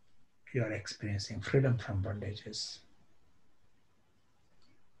you are experiencing freedom from bondages.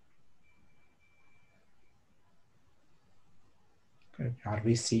 Are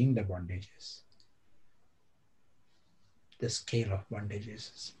we seeing the bondages? The scale of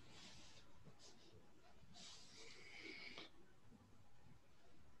bondages.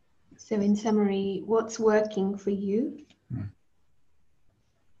 So in summary, what's working for you?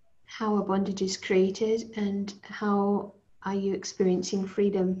 How are bondages created, and how are you experiencing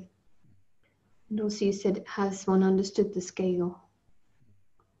freedom? And also you said, has one understood the scale?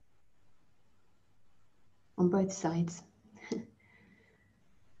 On both sides.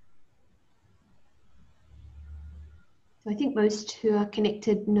 So I think most who are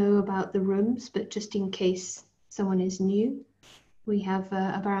connected know about the rooms, but just in case someone is new, we have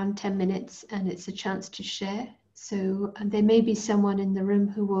around 10 minutes and it's a chance to share. So there may be someone in the room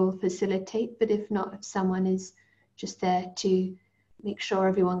who will facilitate, but if not, if someone is just there to make sure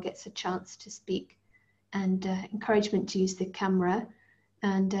everyone gets a chance to speak, and encouragement to use the camera.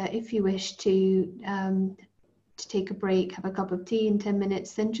 And if you wish to take a break, have a cup of tea in 10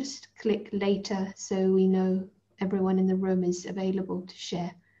 minutes, then just click later so we know everyone in the room is available to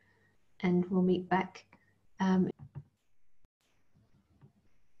share, and we'll meet back. Thank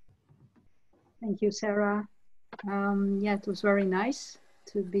you, Sarah. Yeah, it was very nice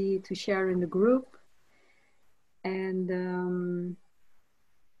to share in the group, and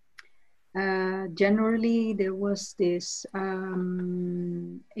generally there was this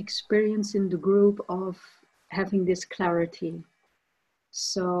experience in the group of having this clarity.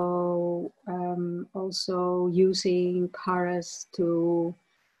 So also using karas to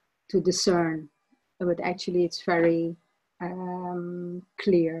discern, but actually it's very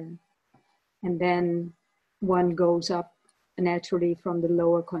clear. And then one goes up naturally from the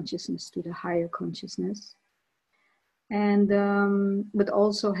lower consciousness to the higher consciousness. And but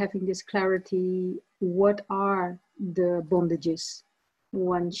also having this clarity, what are the bondages?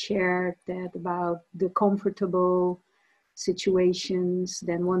 One shared that about the comfortable situations,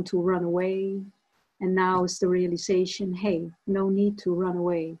 then want to run away. And now it's the realization, hey, no need to run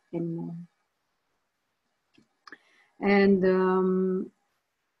away anymore. And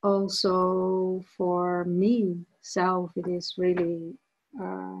also for me, self, it is really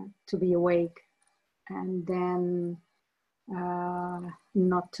to be awake and then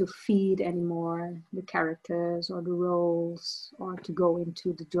not to feed anymore the characters or the roles or to go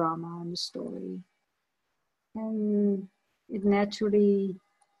into the drama and the story. And it naturally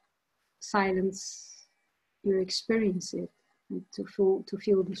silence your experience it, and to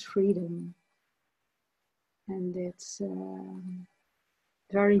feel this freedom. And it's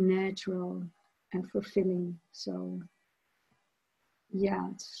very natural and fulfilling. So yeah,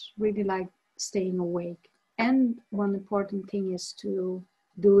 it's really like staying awake. And one important thing is to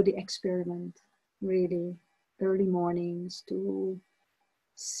do the experiment, really early mornings, to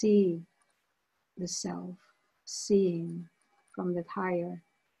see the self, seeing from that higher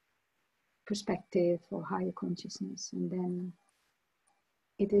perspective or higher consciousness. And then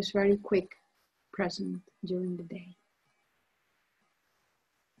it is very quick present during the day.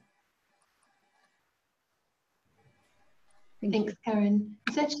 Thanks, Karen.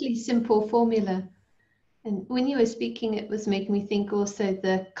 It's actually a simple formula. And when you were speaking, it was making me think also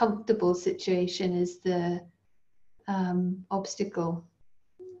the comfortable situation is the obstacle.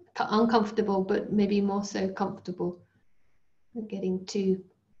 Uncomfortable, but maybe more so comfortable. We're getting too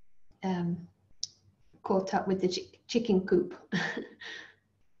caught up with the chicken coop.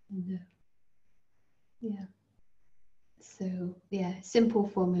 And, yeah. So yeah, simple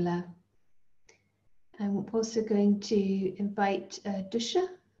formula. I'm also going to invite Dusha,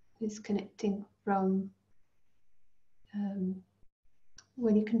 who's connecting from,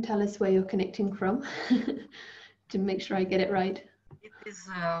 well, you can tell us where you're connecting from to make sure I get it right. It is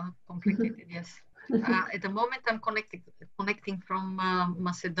complicated, yes. At the moment, I'm connecting from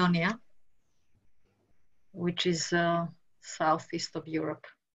Macedonia, which is southeast of Europe.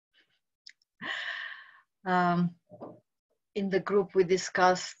 In the group, we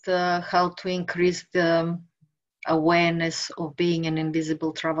discussed how to increase the awareness of being an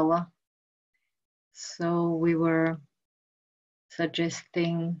invisible traveler. So we were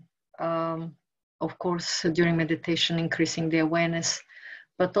suggesting, of course, during meditation, increasing the awareness,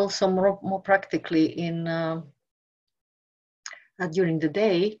 but also more practically in during the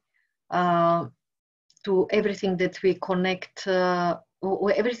day, to everything that we connect,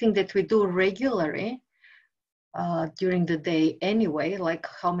 or everything that we do regularly during the day anyway, like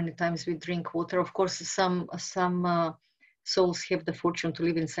how many times we drink water. Of course, some souls have the fortune to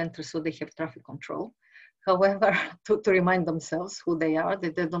live in centers, so they have traffic control. However, to remind themselves who they are,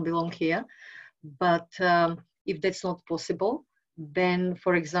 that they don't belong here. But if that's not possible, then,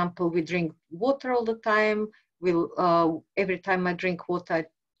 for example, we drink water all the time. We'll every time I drink water,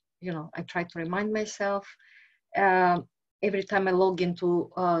 I try to remind myself. Every time I log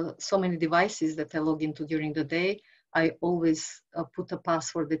into so many devices that I log into during the day, I always put a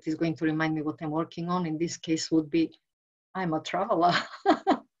password that is going to remind me what I'm working on. In this case would be, I'm a traveler.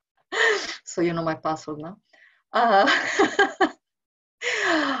 So you know my password now.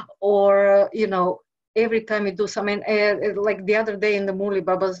 Or, every time we do something, like the other day in the Murli,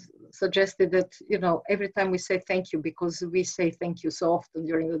 Baba suggested that, every time we say thank you, because we say thank you so often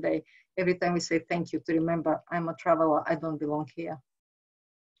during the day, every time we say thank you, to remember, I'm a traveler, I don't belong here.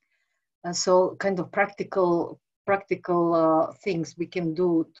 And so kind of practical things we can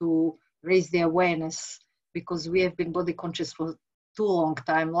do to raise the awareness, because we have been body conscious for too long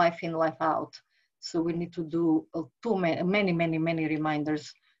time, life in, life out. So we need to do many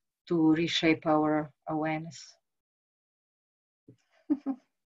reminders to reshape our awareness.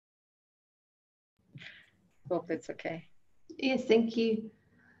 Hope that's okay. Yes, thank you.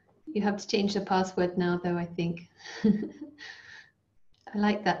 You have to change the password now, though, I think. I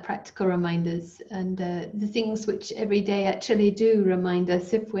like that, practical reminders, and the things which every day actually do remind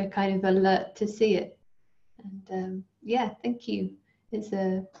us if we're kind of alert to see it. And yeah, thank you. It's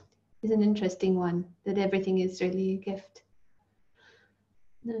an interesting one, that everything is really a gift.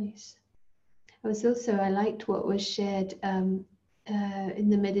 Nice. I liked what was shared in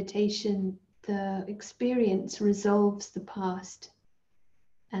the meditation. The experience resolves the past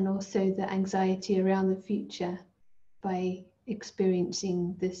and also the anxiety around the future by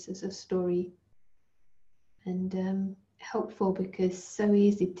experiencing this as a story. And helpful, because it's so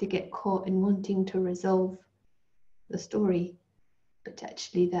easy to get caught in wanting to resolve the story, but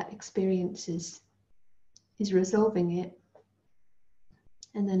actually that experience is resolving it.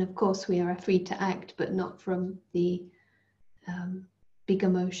 And then of course we are free to act, but not from the big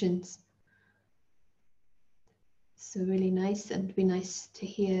emotions. So really nice, and it'd be nice to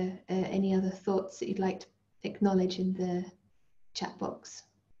hear any other thoughts that you'd like to acknowledge in the chat box.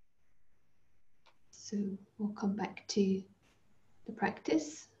 So we'll come back to the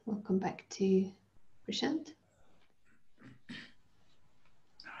practice. We'll come back to Prashant.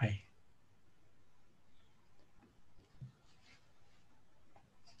 Hi.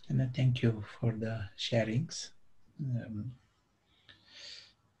 And thank you for the sharings.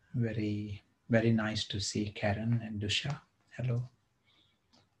 Very, very nice to see Karen and Dusha. Hello.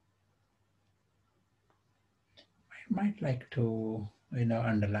 I might like to,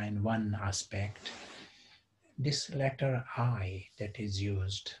 underline one aspect. This letter I that is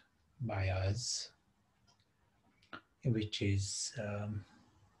used by us, which is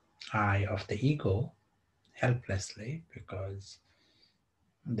I of the ego, helplessly, because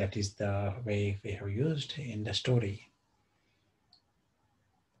that is the way we have used in the story.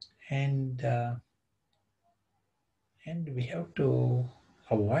 And we have to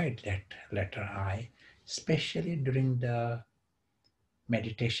avoid that letter I, especially during the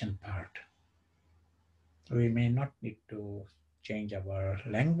meditation part. We may not need to change our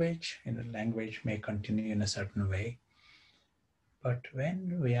language, and the language may continue in a certain way. But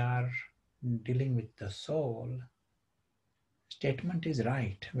when we are dealing with the soul, statement is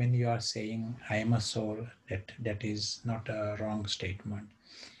right. When you are saying, I am a soul, that is not a wrong statement.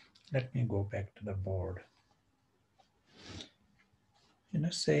 Let me go back to the board.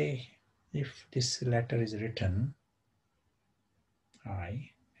 Say, if this letter is written,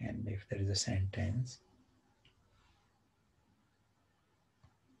 I, and if there is a sentence,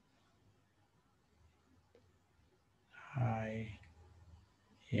 I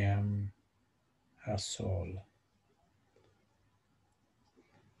am a soul.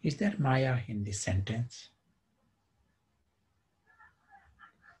 Is there Maya in this sentence?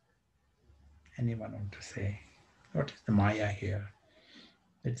 Anyone want to say? What is the Maya here?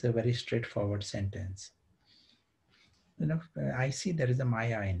 It's a very straightforward sentence. I see there is a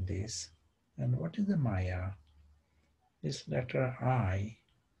Maya in this. And what is the Maya? This letter I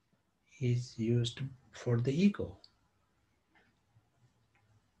is used for the ego.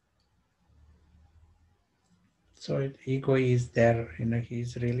 So ego is there,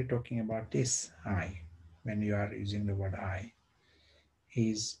 he's really talking about this I. When you are using the word I,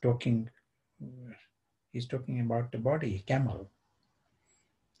 he's talking about the body, camel.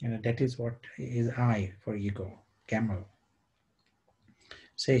 That is what is I for ego, camel.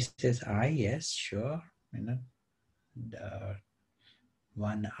 So he says I, yes, sure, the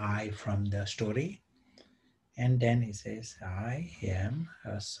one I from the story. And then he says, I am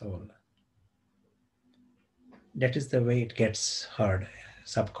a soul. That is the way it gets heard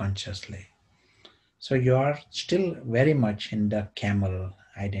subconsciously. So you are still very much in the camel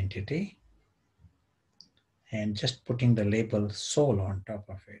identity and just putting the label soul on top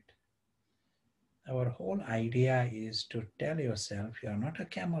of it. Our whole idea is to tell yourself you are not a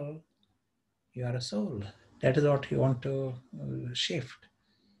camel, you are a soul. That is what you want to shift.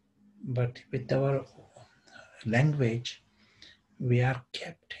 But with our language, we are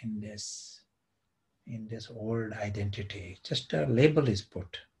kept in this old identity. Just a label is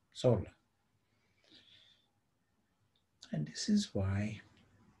put, soul. And this is why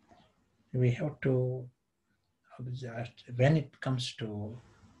we have to observe when it comes to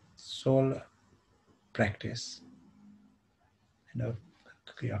soul practice,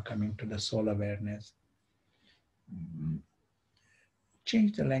 you are coming to the soul awareness.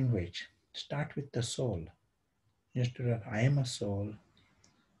 Change the language. Start with the soul. Instead of I am a soul,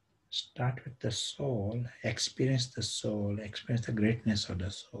 start with the soul, experience the greatness of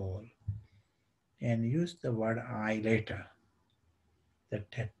the soul, and use the word I later.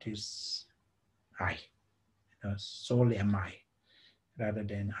 That is I. Soul am I, rather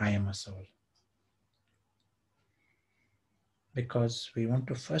than I am a soul. Because we want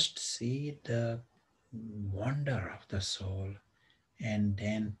to first see the wonder of the soul and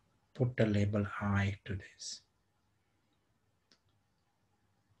then put the label I to this.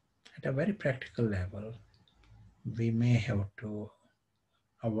 At a very practical level, we may have to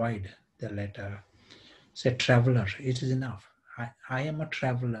avoid the letter. Say traveler, it is enough. I am a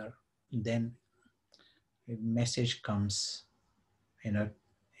traveler. Then a message comes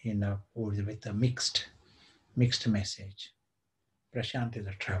with a mixed message. Prashant is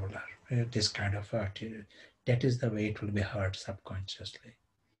a traveler. This kind of attitude. That is the way it will be heard subconsciously.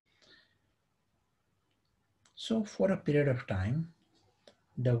 So for a period of time,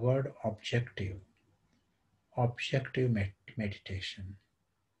 the word objective meditation.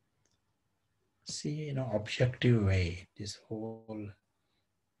 See, objective way, this whole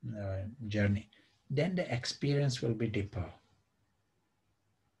journey. Then the experience will be deeper.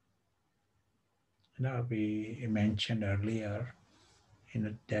 We mentioned earlier,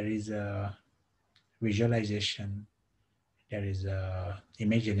 there is a visualization, there is a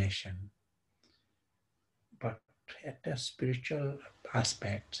imagination. But at the spiritual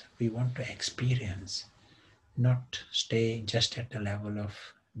aspect, we want to experience, not stay just at the level of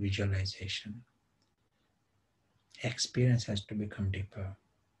visualization. Experience has to become deeper.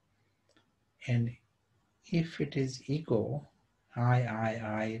 And if it is ego,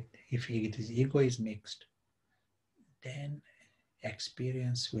 I, if it is ego is mixed, then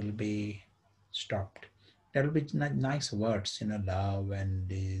experience will be stopped. There will be nice words, love and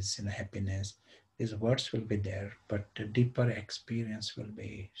this, happiness. These words will be there, but the deeper experience will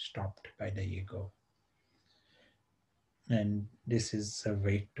be stopped by the ego. And this is a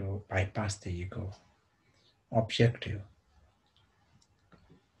way to bypass the ego. Objective.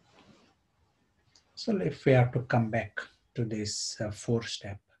 So if we have to come back to this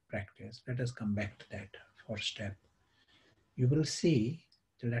 4-step practice, let us come back to that 4-step. You will see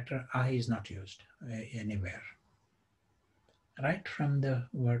the letter I is not used anywhere. Right from the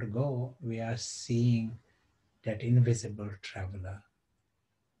word go, we are seeing that invisible traveler.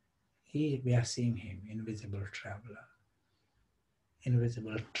 We are seeing him, invisible traveler.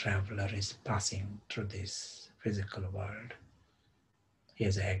 Invisible traveler is passing through this physical world. He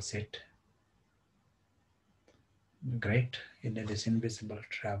has an exit. Great, this invisible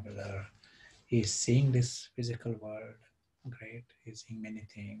traveler. He is seeing this physical world. Great, he's seeing many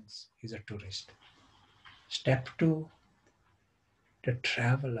things. He's a tourist. Step 2, the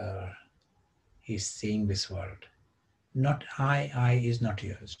traveler is seeing this world. Not I is not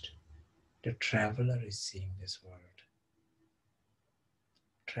used. The traveler is seeing this world.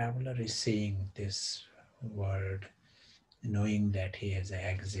 Traveler is seeing this world, knowing that he has an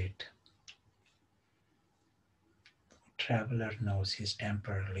exit. traveler knows he's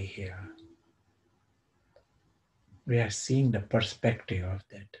temporarily here. We are seeing the perspective of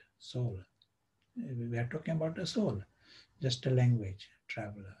that soul. We are talking about the soul, just a language,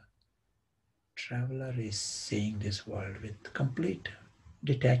 traveler. Traveler is seeing this world with complete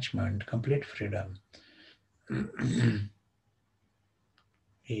detachment, complete freedom.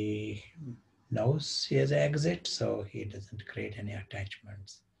 He knows he has an exit, so he doesn't create any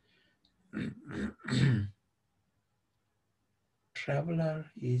attachments. Traveler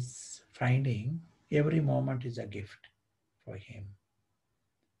is finding every moment is a gift for him.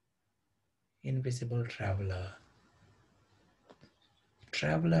 Invisible traveler.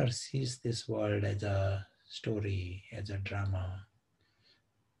 Traveler sees this world as a story, as a drama.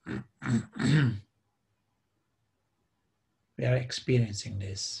 We are experiencing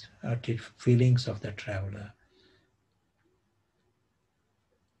this, feelings of the traveler.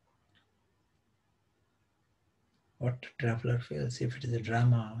 What traveler feels, if it is a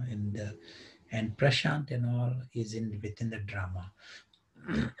drama, and Prashant and all is within the drama.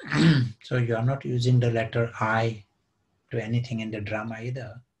 So you are not using the letter I to anything in the drama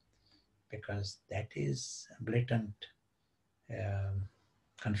either, because that is blatant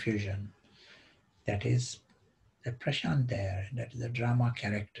confusion. That is the Prashant there, that is the drama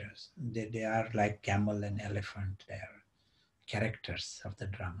characters. They are like camel and elephant, they are characters of the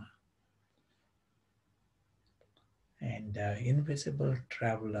drama. And the invisible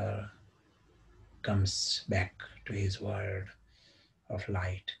traveler comes back to his world of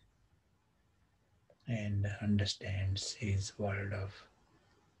light and understands his world of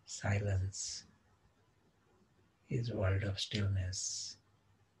silence, his world of stillness.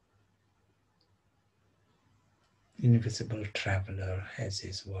 Invisible traveler has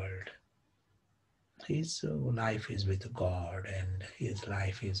his world. His life is with God and his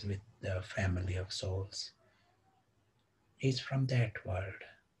life is with the family of souls. He's from that world.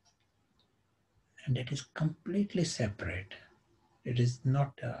 And it is completely separate. It is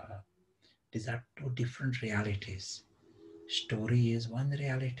not, these are two different realities. Story is one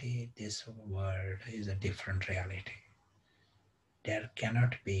reality, this world is a different reality. There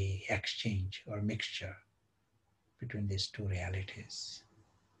cannot be exchange or mixture between these two realities.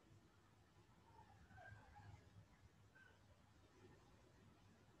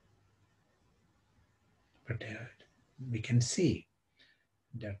 But we can see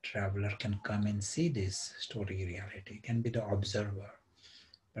that traveler can come and see this story reality, can be the observer,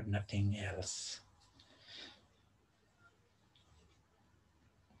 but nothing else.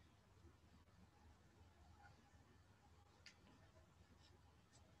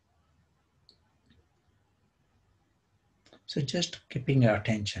 So just keeping your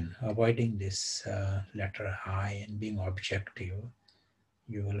attention, avoiding this letter I and being objective,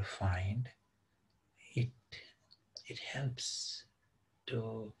 you will find it helps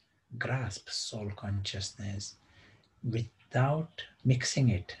to grasp soul consciousness without mixing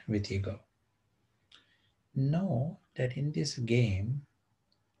it with ego. Know that in this game,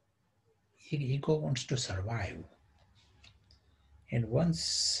 ego wants to survive. And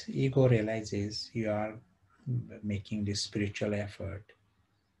once ego realizes you are making this spiritual effort,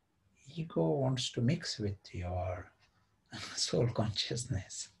 ego wants to mix with your soul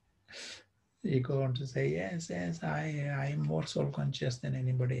consciousness. Ego wants to say, yes, I am more soul conscious than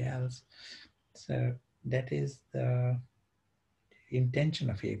anybody else. So that is the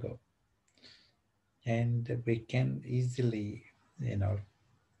intention of ego. And we can easily,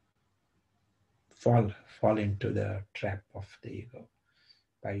 fall into the trap of the ego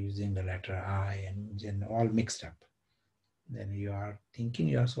by using the letter I and then all mixed up. Then you are thinking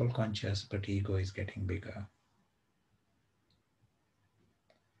you are soul conscious, but ego is getting bigger.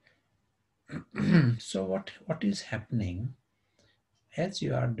 So what is happening as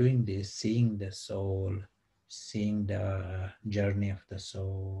you are doing this, seeing the soul, seeing the journey of the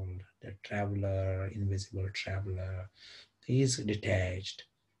soul, the traveler, invisible traveler, he is detached.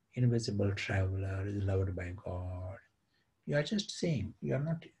 Invisible traveler is loved by God. You are just seeing, you are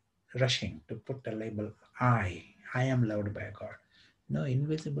not rushing to put a label, I am loved by God. No,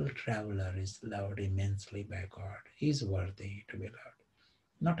 invisible traveler is loved immensely by God. He is worthy to be loved,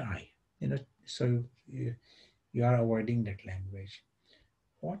 not I. So you are avoiding that language.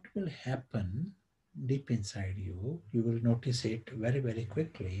 What will happen deep inside you, you will notice it very, very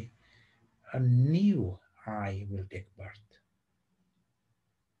quickly. A new I will take birth.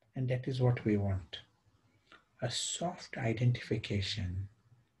 And that is what we want. A soft identification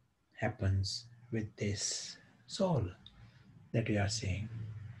happens with this soul that we are seeing.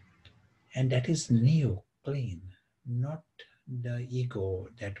 And that is new, clean, not the ego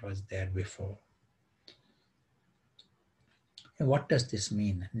that was there before. What does this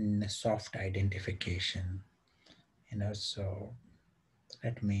mean? Soft identification. So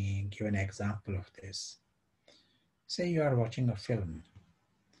let me give an example of this. Say you are watching a film,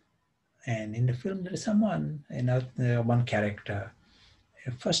 and in the film there is someone, one character.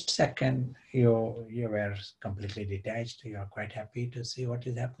 First second, you were completely detached. You are quite happy to see what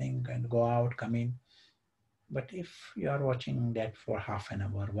is happening and go out, come in. But if you are watching that for half an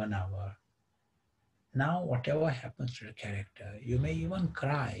hour, 1 hour, now whatever happens to the character, you may even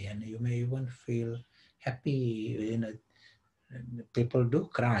cry and you may even feel happy. People do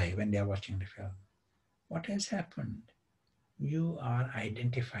cry when they are watching the film. What has happened? You are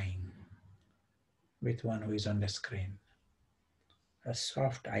identifying with one who is on the screen. A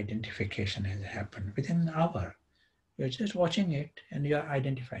soft identification has happened within an hour. You're just watching it and you're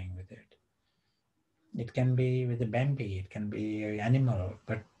identifying with it. It can be with a Bambi, it can be an animal,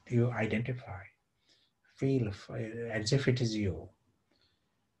 but you identify, feel as if it is you.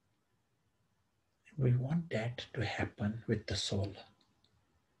 We want that to happen with the soul.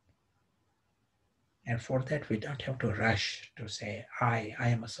 And for that, we don't have to rush to say, I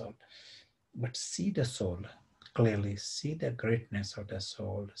am a soul. But see the soul clearly, see the greatness of the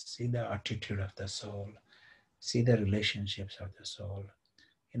soul, see the attitude of the soul, see the relationships of the soul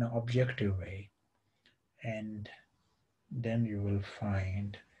in an objective way. And then you will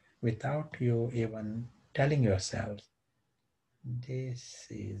find, without you even telling yourself, this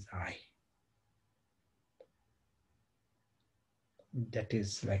is I. That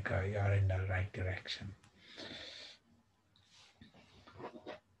is like you're in the right direction.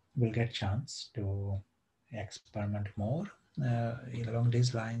 We'll get a chance to experiment more along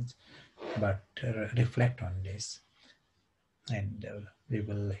these lines, but reflect on this. And we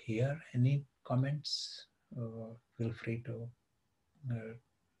will hear any comments. Feel free to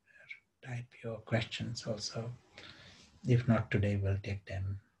type your questions also. If not today, we'll take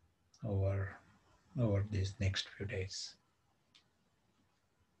them over these next few days.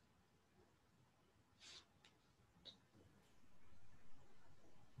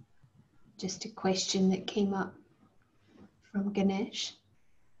 Just a question that came up from Ganesh.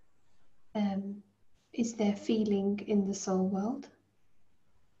 Is there feeling in the soul world?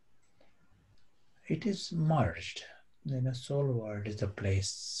 It is merged. The soul world is a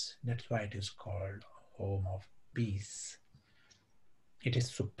place, that's why it is called home of peace. It is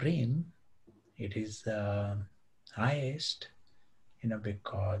supreme, it is highest,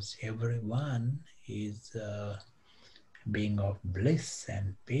 because everyone is being of bliss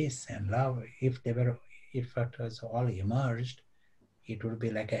and peace and love. If it was all emerged, it would be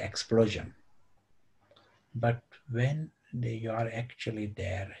like an explosion. But when you are actually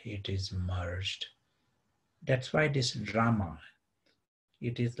there, it is merged. That's why this drama,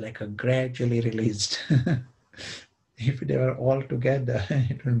 it is like a gradually released. If they were all together,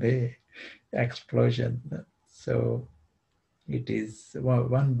 it would be explosion. So it is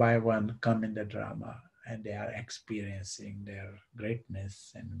one by one come in the drama, and they are experiencing their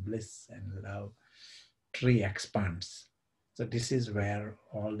greatness and bliss and love. Tree expands. So this is where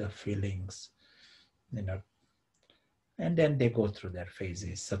all the feelings, and then they go through their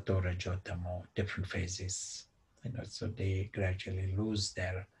phases, Satora, Jotamo, different phases. So they gradually lose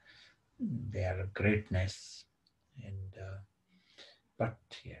their greatness, and but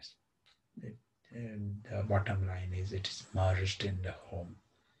yes, and the bottom line is it is merged in the home.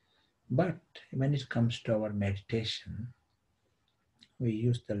 But when it comes to our meditation, we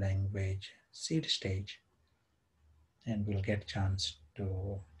use the language seed stage, and we'll get a chance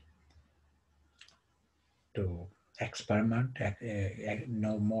to experiment,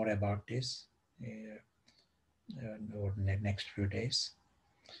 know more about this over the next few days.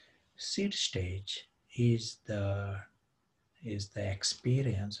 Seed stage is the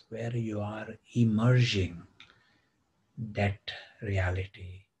experience where you are emerging that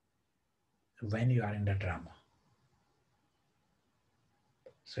reality when you are in the drama.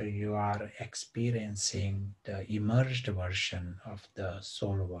 So you are experiencing the emerged version of the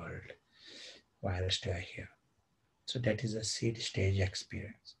soul world whilst you are here. So that is a seed stage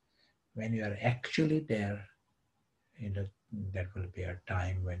experience. When you are actually there, there will be a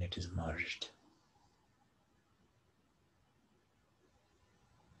time when it is merged.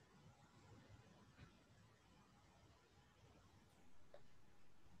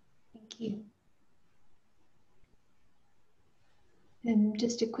 Thank you.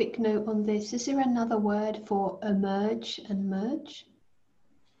 Just a quick note on this. Is there another word for emerge and merge?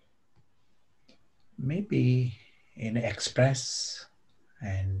 Maybe express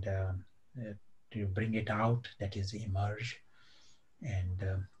and to bring it out, that is emerge.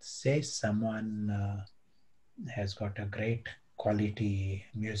 And say someone has got a great quality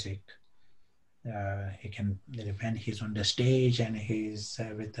music. He can, when he's on the stage and he's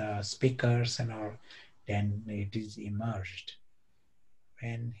with the speakers and all, then it is immersed.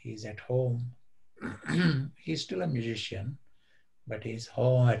 When he's at home, he's still a musician, but he's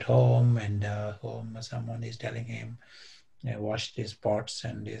at home, and home someone is telling him, wash these pots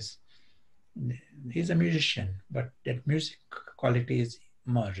and this. He's a musician, but that music quality is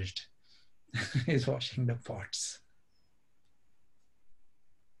merged. He's washing the pots.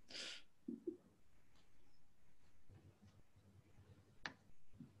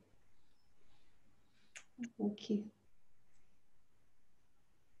 Thank you.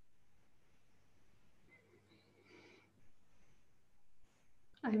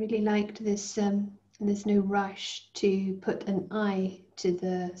 I really liked this. There's no rush to put an I to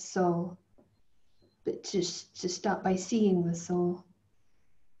the soul, but just to start by seeing the soul.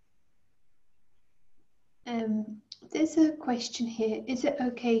 There's a question here. Is it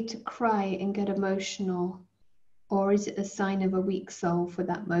okay to cry and get emotional, or is it a sign of a weak soul for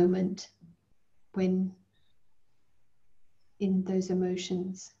that moment when in those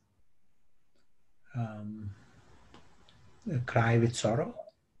emotions? Cry with sorrow?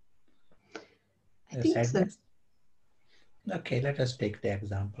 I think sadness? So. Okay, let us take the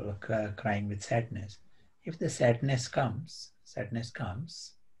example of crying with sadness. If the sadness comes,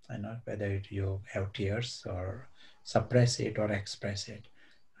 I know whether you have tears or suppress it or express it,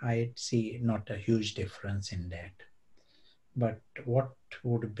 I see not a huge difference in that. But what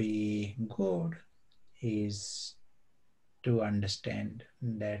would be good is to understand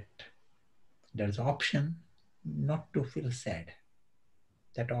that there's option not to feel sad.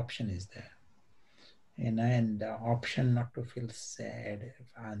 That option is there. And the option not to feel sad,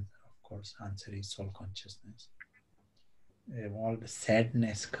 and of course, answer is soul consciousness. All the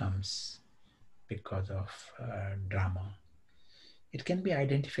sadness comes because of drama. It can be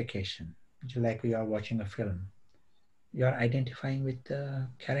identification. Like you are watching a film, you are identifying with the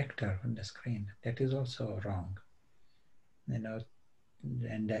character on the screen. That is also wrong.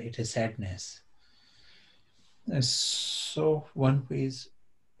 And it is sadness. So one who is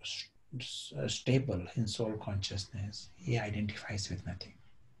stable in soul consciousness, he identifies with nothing.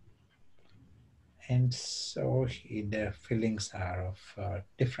 And so the feelings are of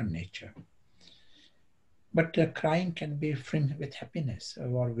different nature. But crying can be framed with happiness,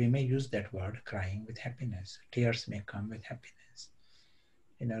 or we may use that word, crying with happiness. Tears may come with happiness.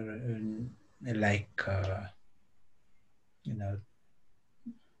 Like,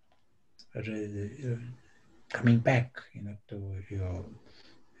 coming back, to your,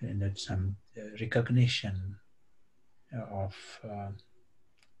 some recognition of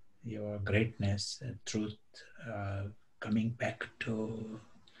your greatness, truth, coming back to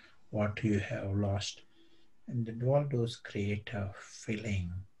what you have lost. And all those create a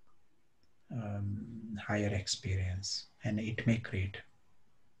feeling, higher experience, and it may create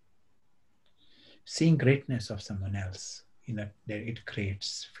seeing greatness of someone else. That it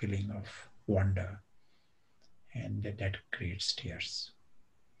creates feeling of wonder, and that creates tears.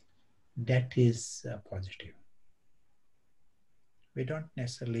 That is positive. We don't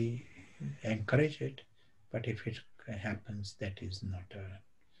necessarily encourage it, but if it happens, that is not a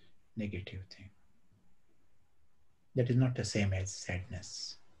negative thing. That is not the same as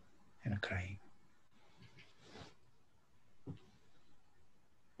sadness and crying.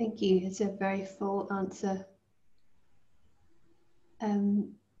 Thank you. It's a very full answer.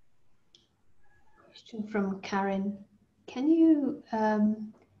 Question from Karen. Can you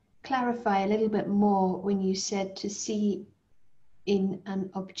clarify a little bit more when you said to see in an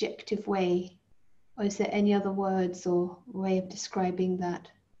objective way? Or is there any other words or way of describing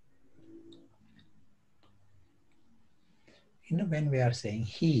that? When we are saying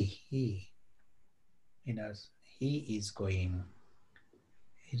he is going,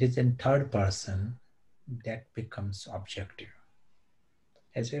 it is in third person, that becomes objective.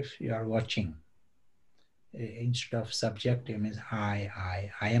 As if you are watching. Instead of subjective means I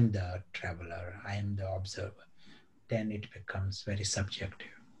am the traveler, I am the observer. Then it becomes very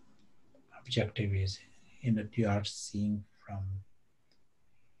subjective. Objective is, you are seeing from,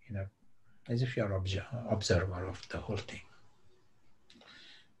 as if you are observer of the whole thing.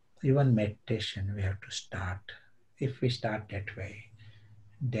 Even meditation, we have to start. If we start that way,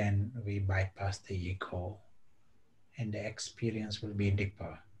 then we bypass the ego, and the experience will be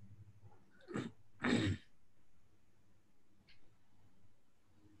deeper.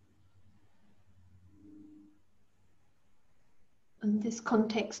 In this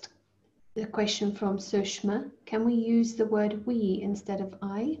context, the question from Sushma, can we use the word we instead of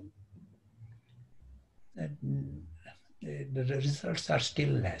I? the results are still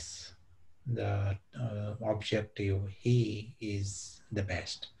less. The objective, he is the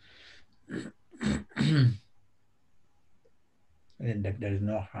best. And there is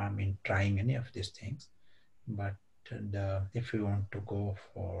no harm in trying any of these things, but if you want to go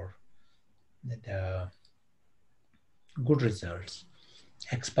for the good results,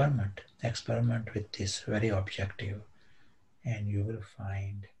 experiment with this very objective, and you will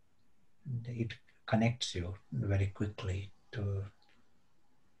find it connects you very quickly to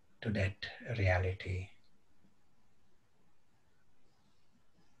that reality.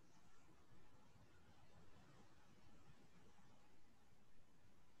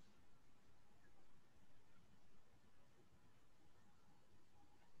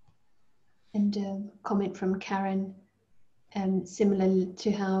 And a comment from Karen, similar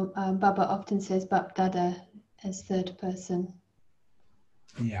to how Baba often says Bap Dada as third person.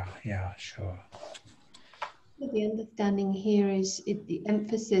 Yeah, sure. The understanding here is the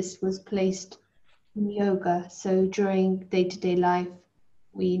emphasis was placed in yoga. So during day-to-day life,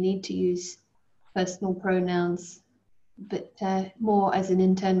 we need to use personal pronouns, but more as an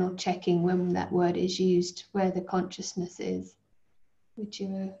internal checking when that word is used, where the consciousness is. Would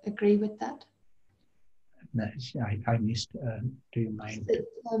you agree with that? I missed. Do you mind?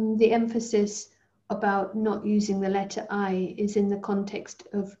 The emphasis about not using the letter I is in the context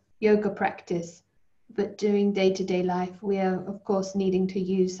of yoga practice, but during day-to-day life, we are of course needing to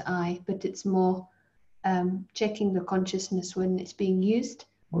use I, but it's more checking the consciousness when it's being used.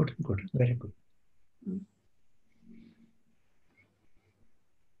 Good, very good.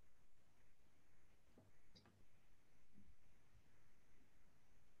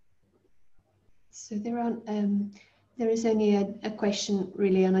 So there is only a question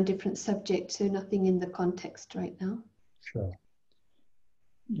really on a different subject, so nothing in the context right now. Sure.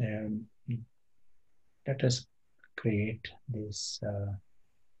 Let us create this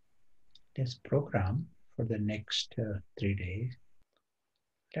program for the next 3 days.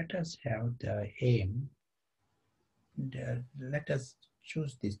 Let us have the aim. Let us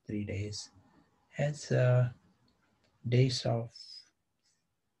choose these 3 days as days of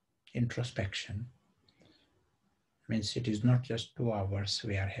introspection. Means it is not just 2 hours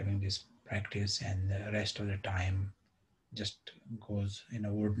we are having this practice and the rest of the time just goes in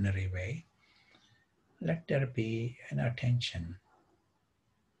an ordinary way. Let there be an attention.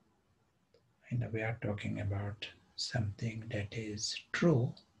 We are talking about something that is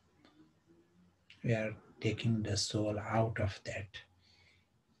true. We are taking the soul out of that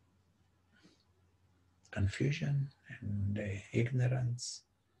confusion and ignorance,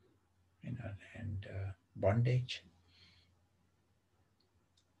 and bondage.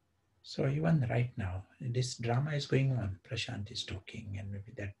 So even right now, this drama is going on. Prashant is talking, and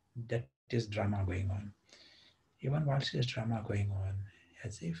maybe that is drama going on. Even whilst this drama going on,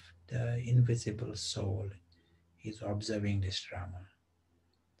 as if the invisible soul is observing this drama.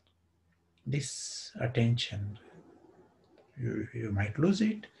 This attention, you might lose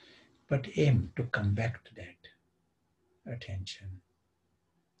it, but aim to come back to that attention.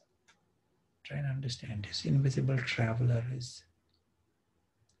 Try and understand this invisible traveler is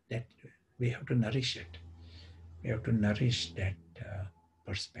that we have to nourish it. We have to nourish that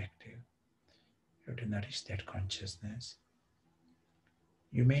perspective. You have to nourish that consciousness.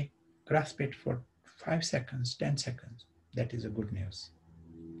 You may grasp it for 5 seconds, 10 seconds. That is a good news.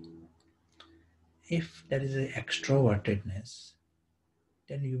 If there is an extrovertedness,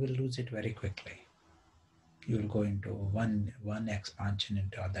 then you will lose it very quickly. You will go into one expansion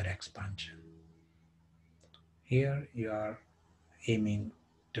into other expansion. Here you are aiming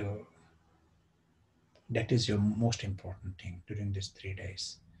to, that is your most important thing during these 3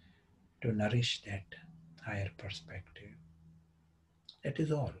 days, to nourish that higher perspective. That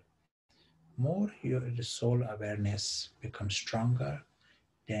is all. More your soul awareness becomes stronger,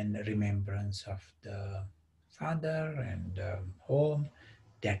 then remembrance of the Father and home,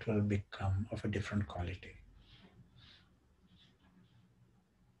 that will become of a different quality.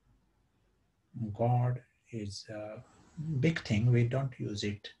 God is a big thing. We don't use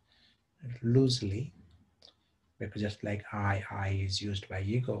it loosely, because just like I is used by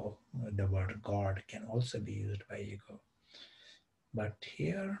ego, the word God can also be used by ego. But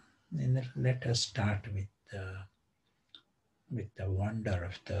here, let us start with the wonder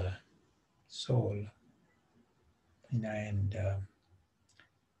of the soul, and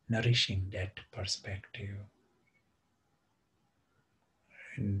nourishing that perspective.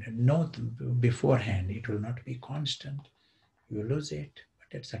 And note beforehand, it will not be constant. You lose it,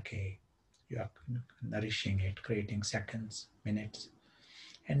 but it's okay. You are nourishing it, creating seconds, minutes,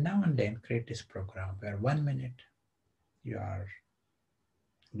 and now and then create this program where 1 minute you are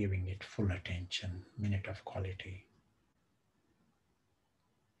giving it full attention, minute of quality.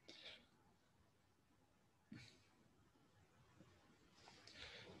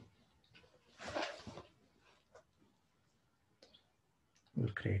 We'll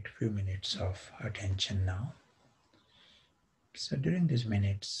create a few minutes of attention now. So during these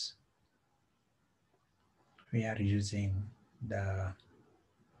minutes, we are using the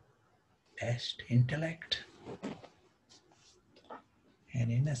best intellect,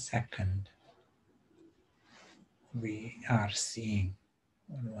 and in a second, we are seeing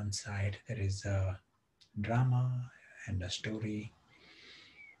on one side there is a drama and a story,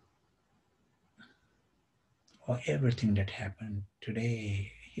 or everything that happened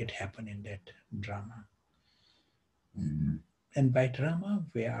today, it happened in that drama. And by drama,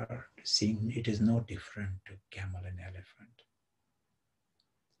 we are seeing it is no different to camel and elephant.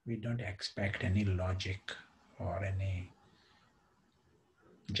 We don't expect any logic or any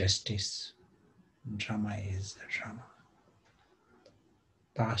justice. Drama is a drama.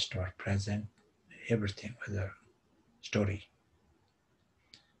 Past or present, everything was a story.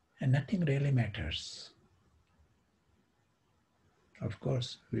 And nothing really matters. Of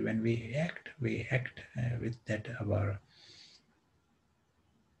course, when we act with that our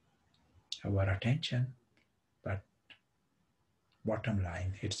attention, but bottom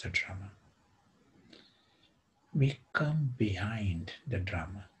line, it's a drama. We come behind the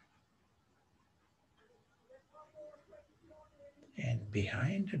drama. And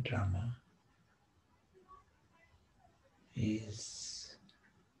behind the drama is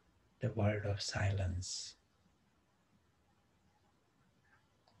the world of silence.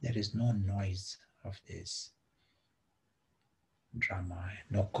 There is no noise of this drama,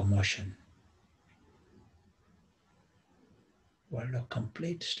 no commotion. World of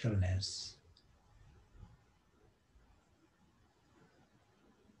complete stillness.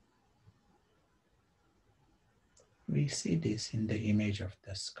 We see this in the image of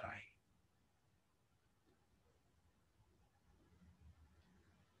the sky.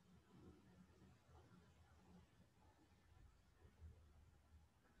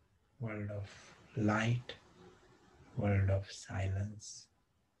 World of light, world of silence.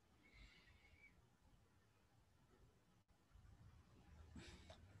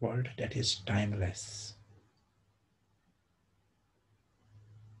 World that is timeless.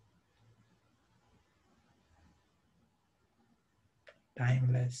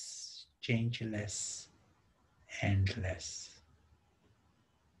 Timeless, changeless, endless.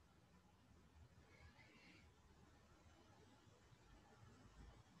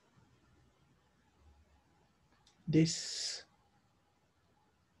 This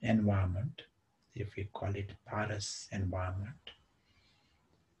environment, if we call it Paras environment,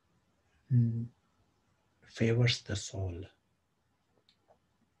 favors the soul.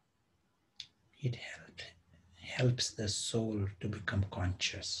 It helps the soul to become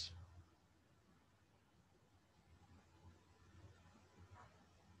conscious.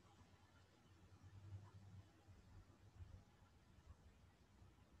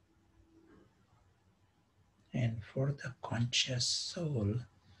 And for the conscious soul,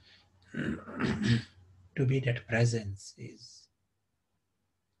 to be that presence is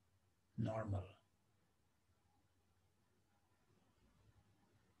normal.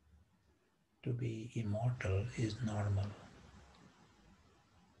 To be immortal is normal.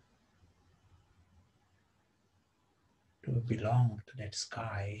 To belong to that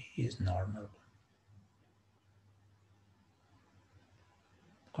sky is normal.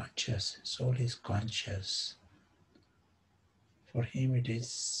 Conscious, soul is conscious. For him it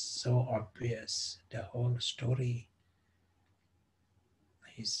is so obvious. The whole story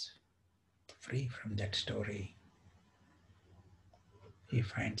is free from that story. He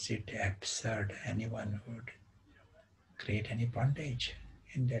finds it absurd anyone would create any bondage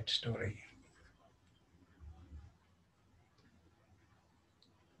in that story.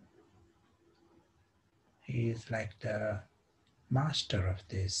 He is like the master of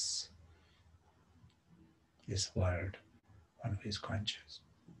this world, one who is conscious.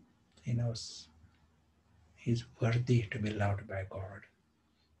 He knows he is worthy to be loved by God,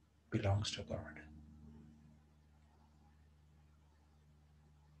 belongs to God.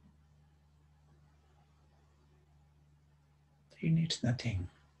 He needs nothing.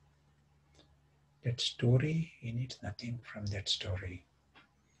 That story, he needs nothing from that story.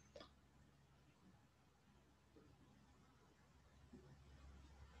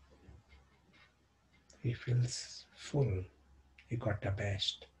 He feels full. He got the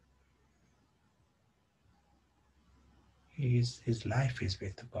best. His life is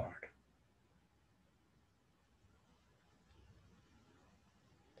with God.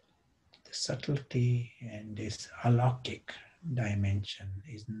 subtlety and this alaukic dimension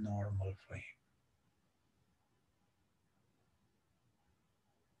is normal for him.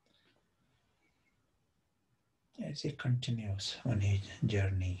 As he continues on his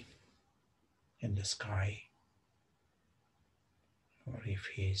journey in the sky, or if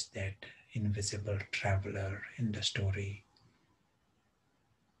he is that invisible traveler in the story,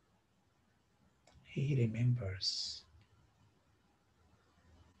 he remembers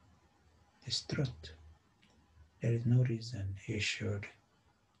this truth. There is no reason he should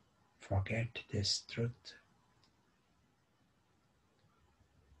forget this truth.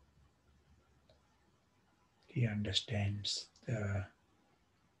 He understands the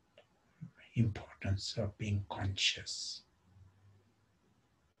importance of being conscious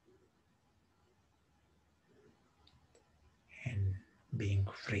and being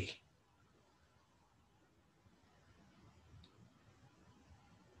free.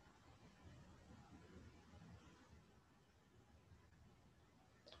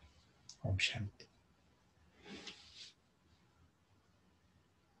 Om Shanti.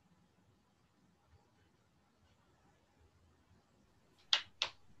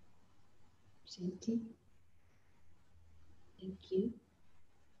 Shanti. Thank you.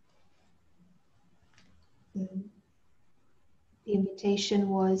 The invitation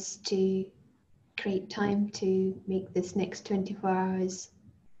was to create time to make this next 24 hours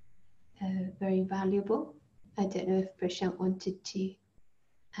very valuable. I don't know if Prashant wanted to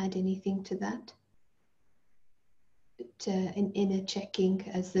add anything to that. But an inner checking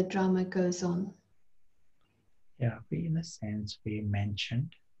as the drama goes on. Yeah, in a sense, we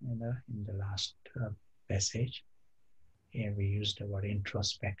mentioned in the last passage, here we used the word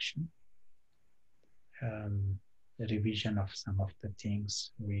introspection. The revision of some of the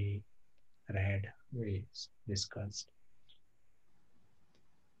things we read, we discussed.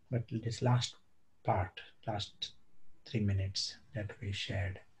 But this last part, last 3 minutes that we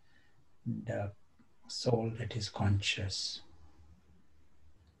shared, the soul that is conscious,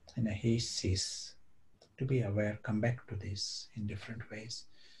 and he sees to be aware, come back to this in different ways.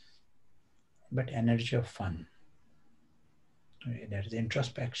 But energy of fun. There is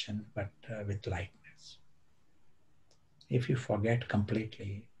introspection, but with lightness. If you forget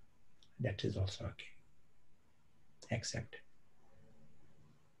completely, that is also okay. Accept it.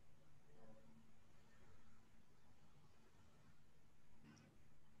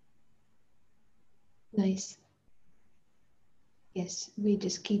 Nice. Yes, we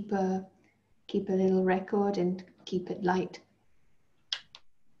just keep a little record and keep it light.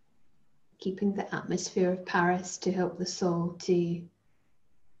 Keeping the atmosphere of Paris to help the soul to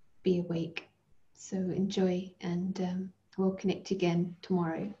be awake. So enjoy, and we'll connect again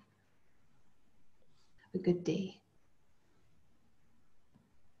tomorrow. Have a good day.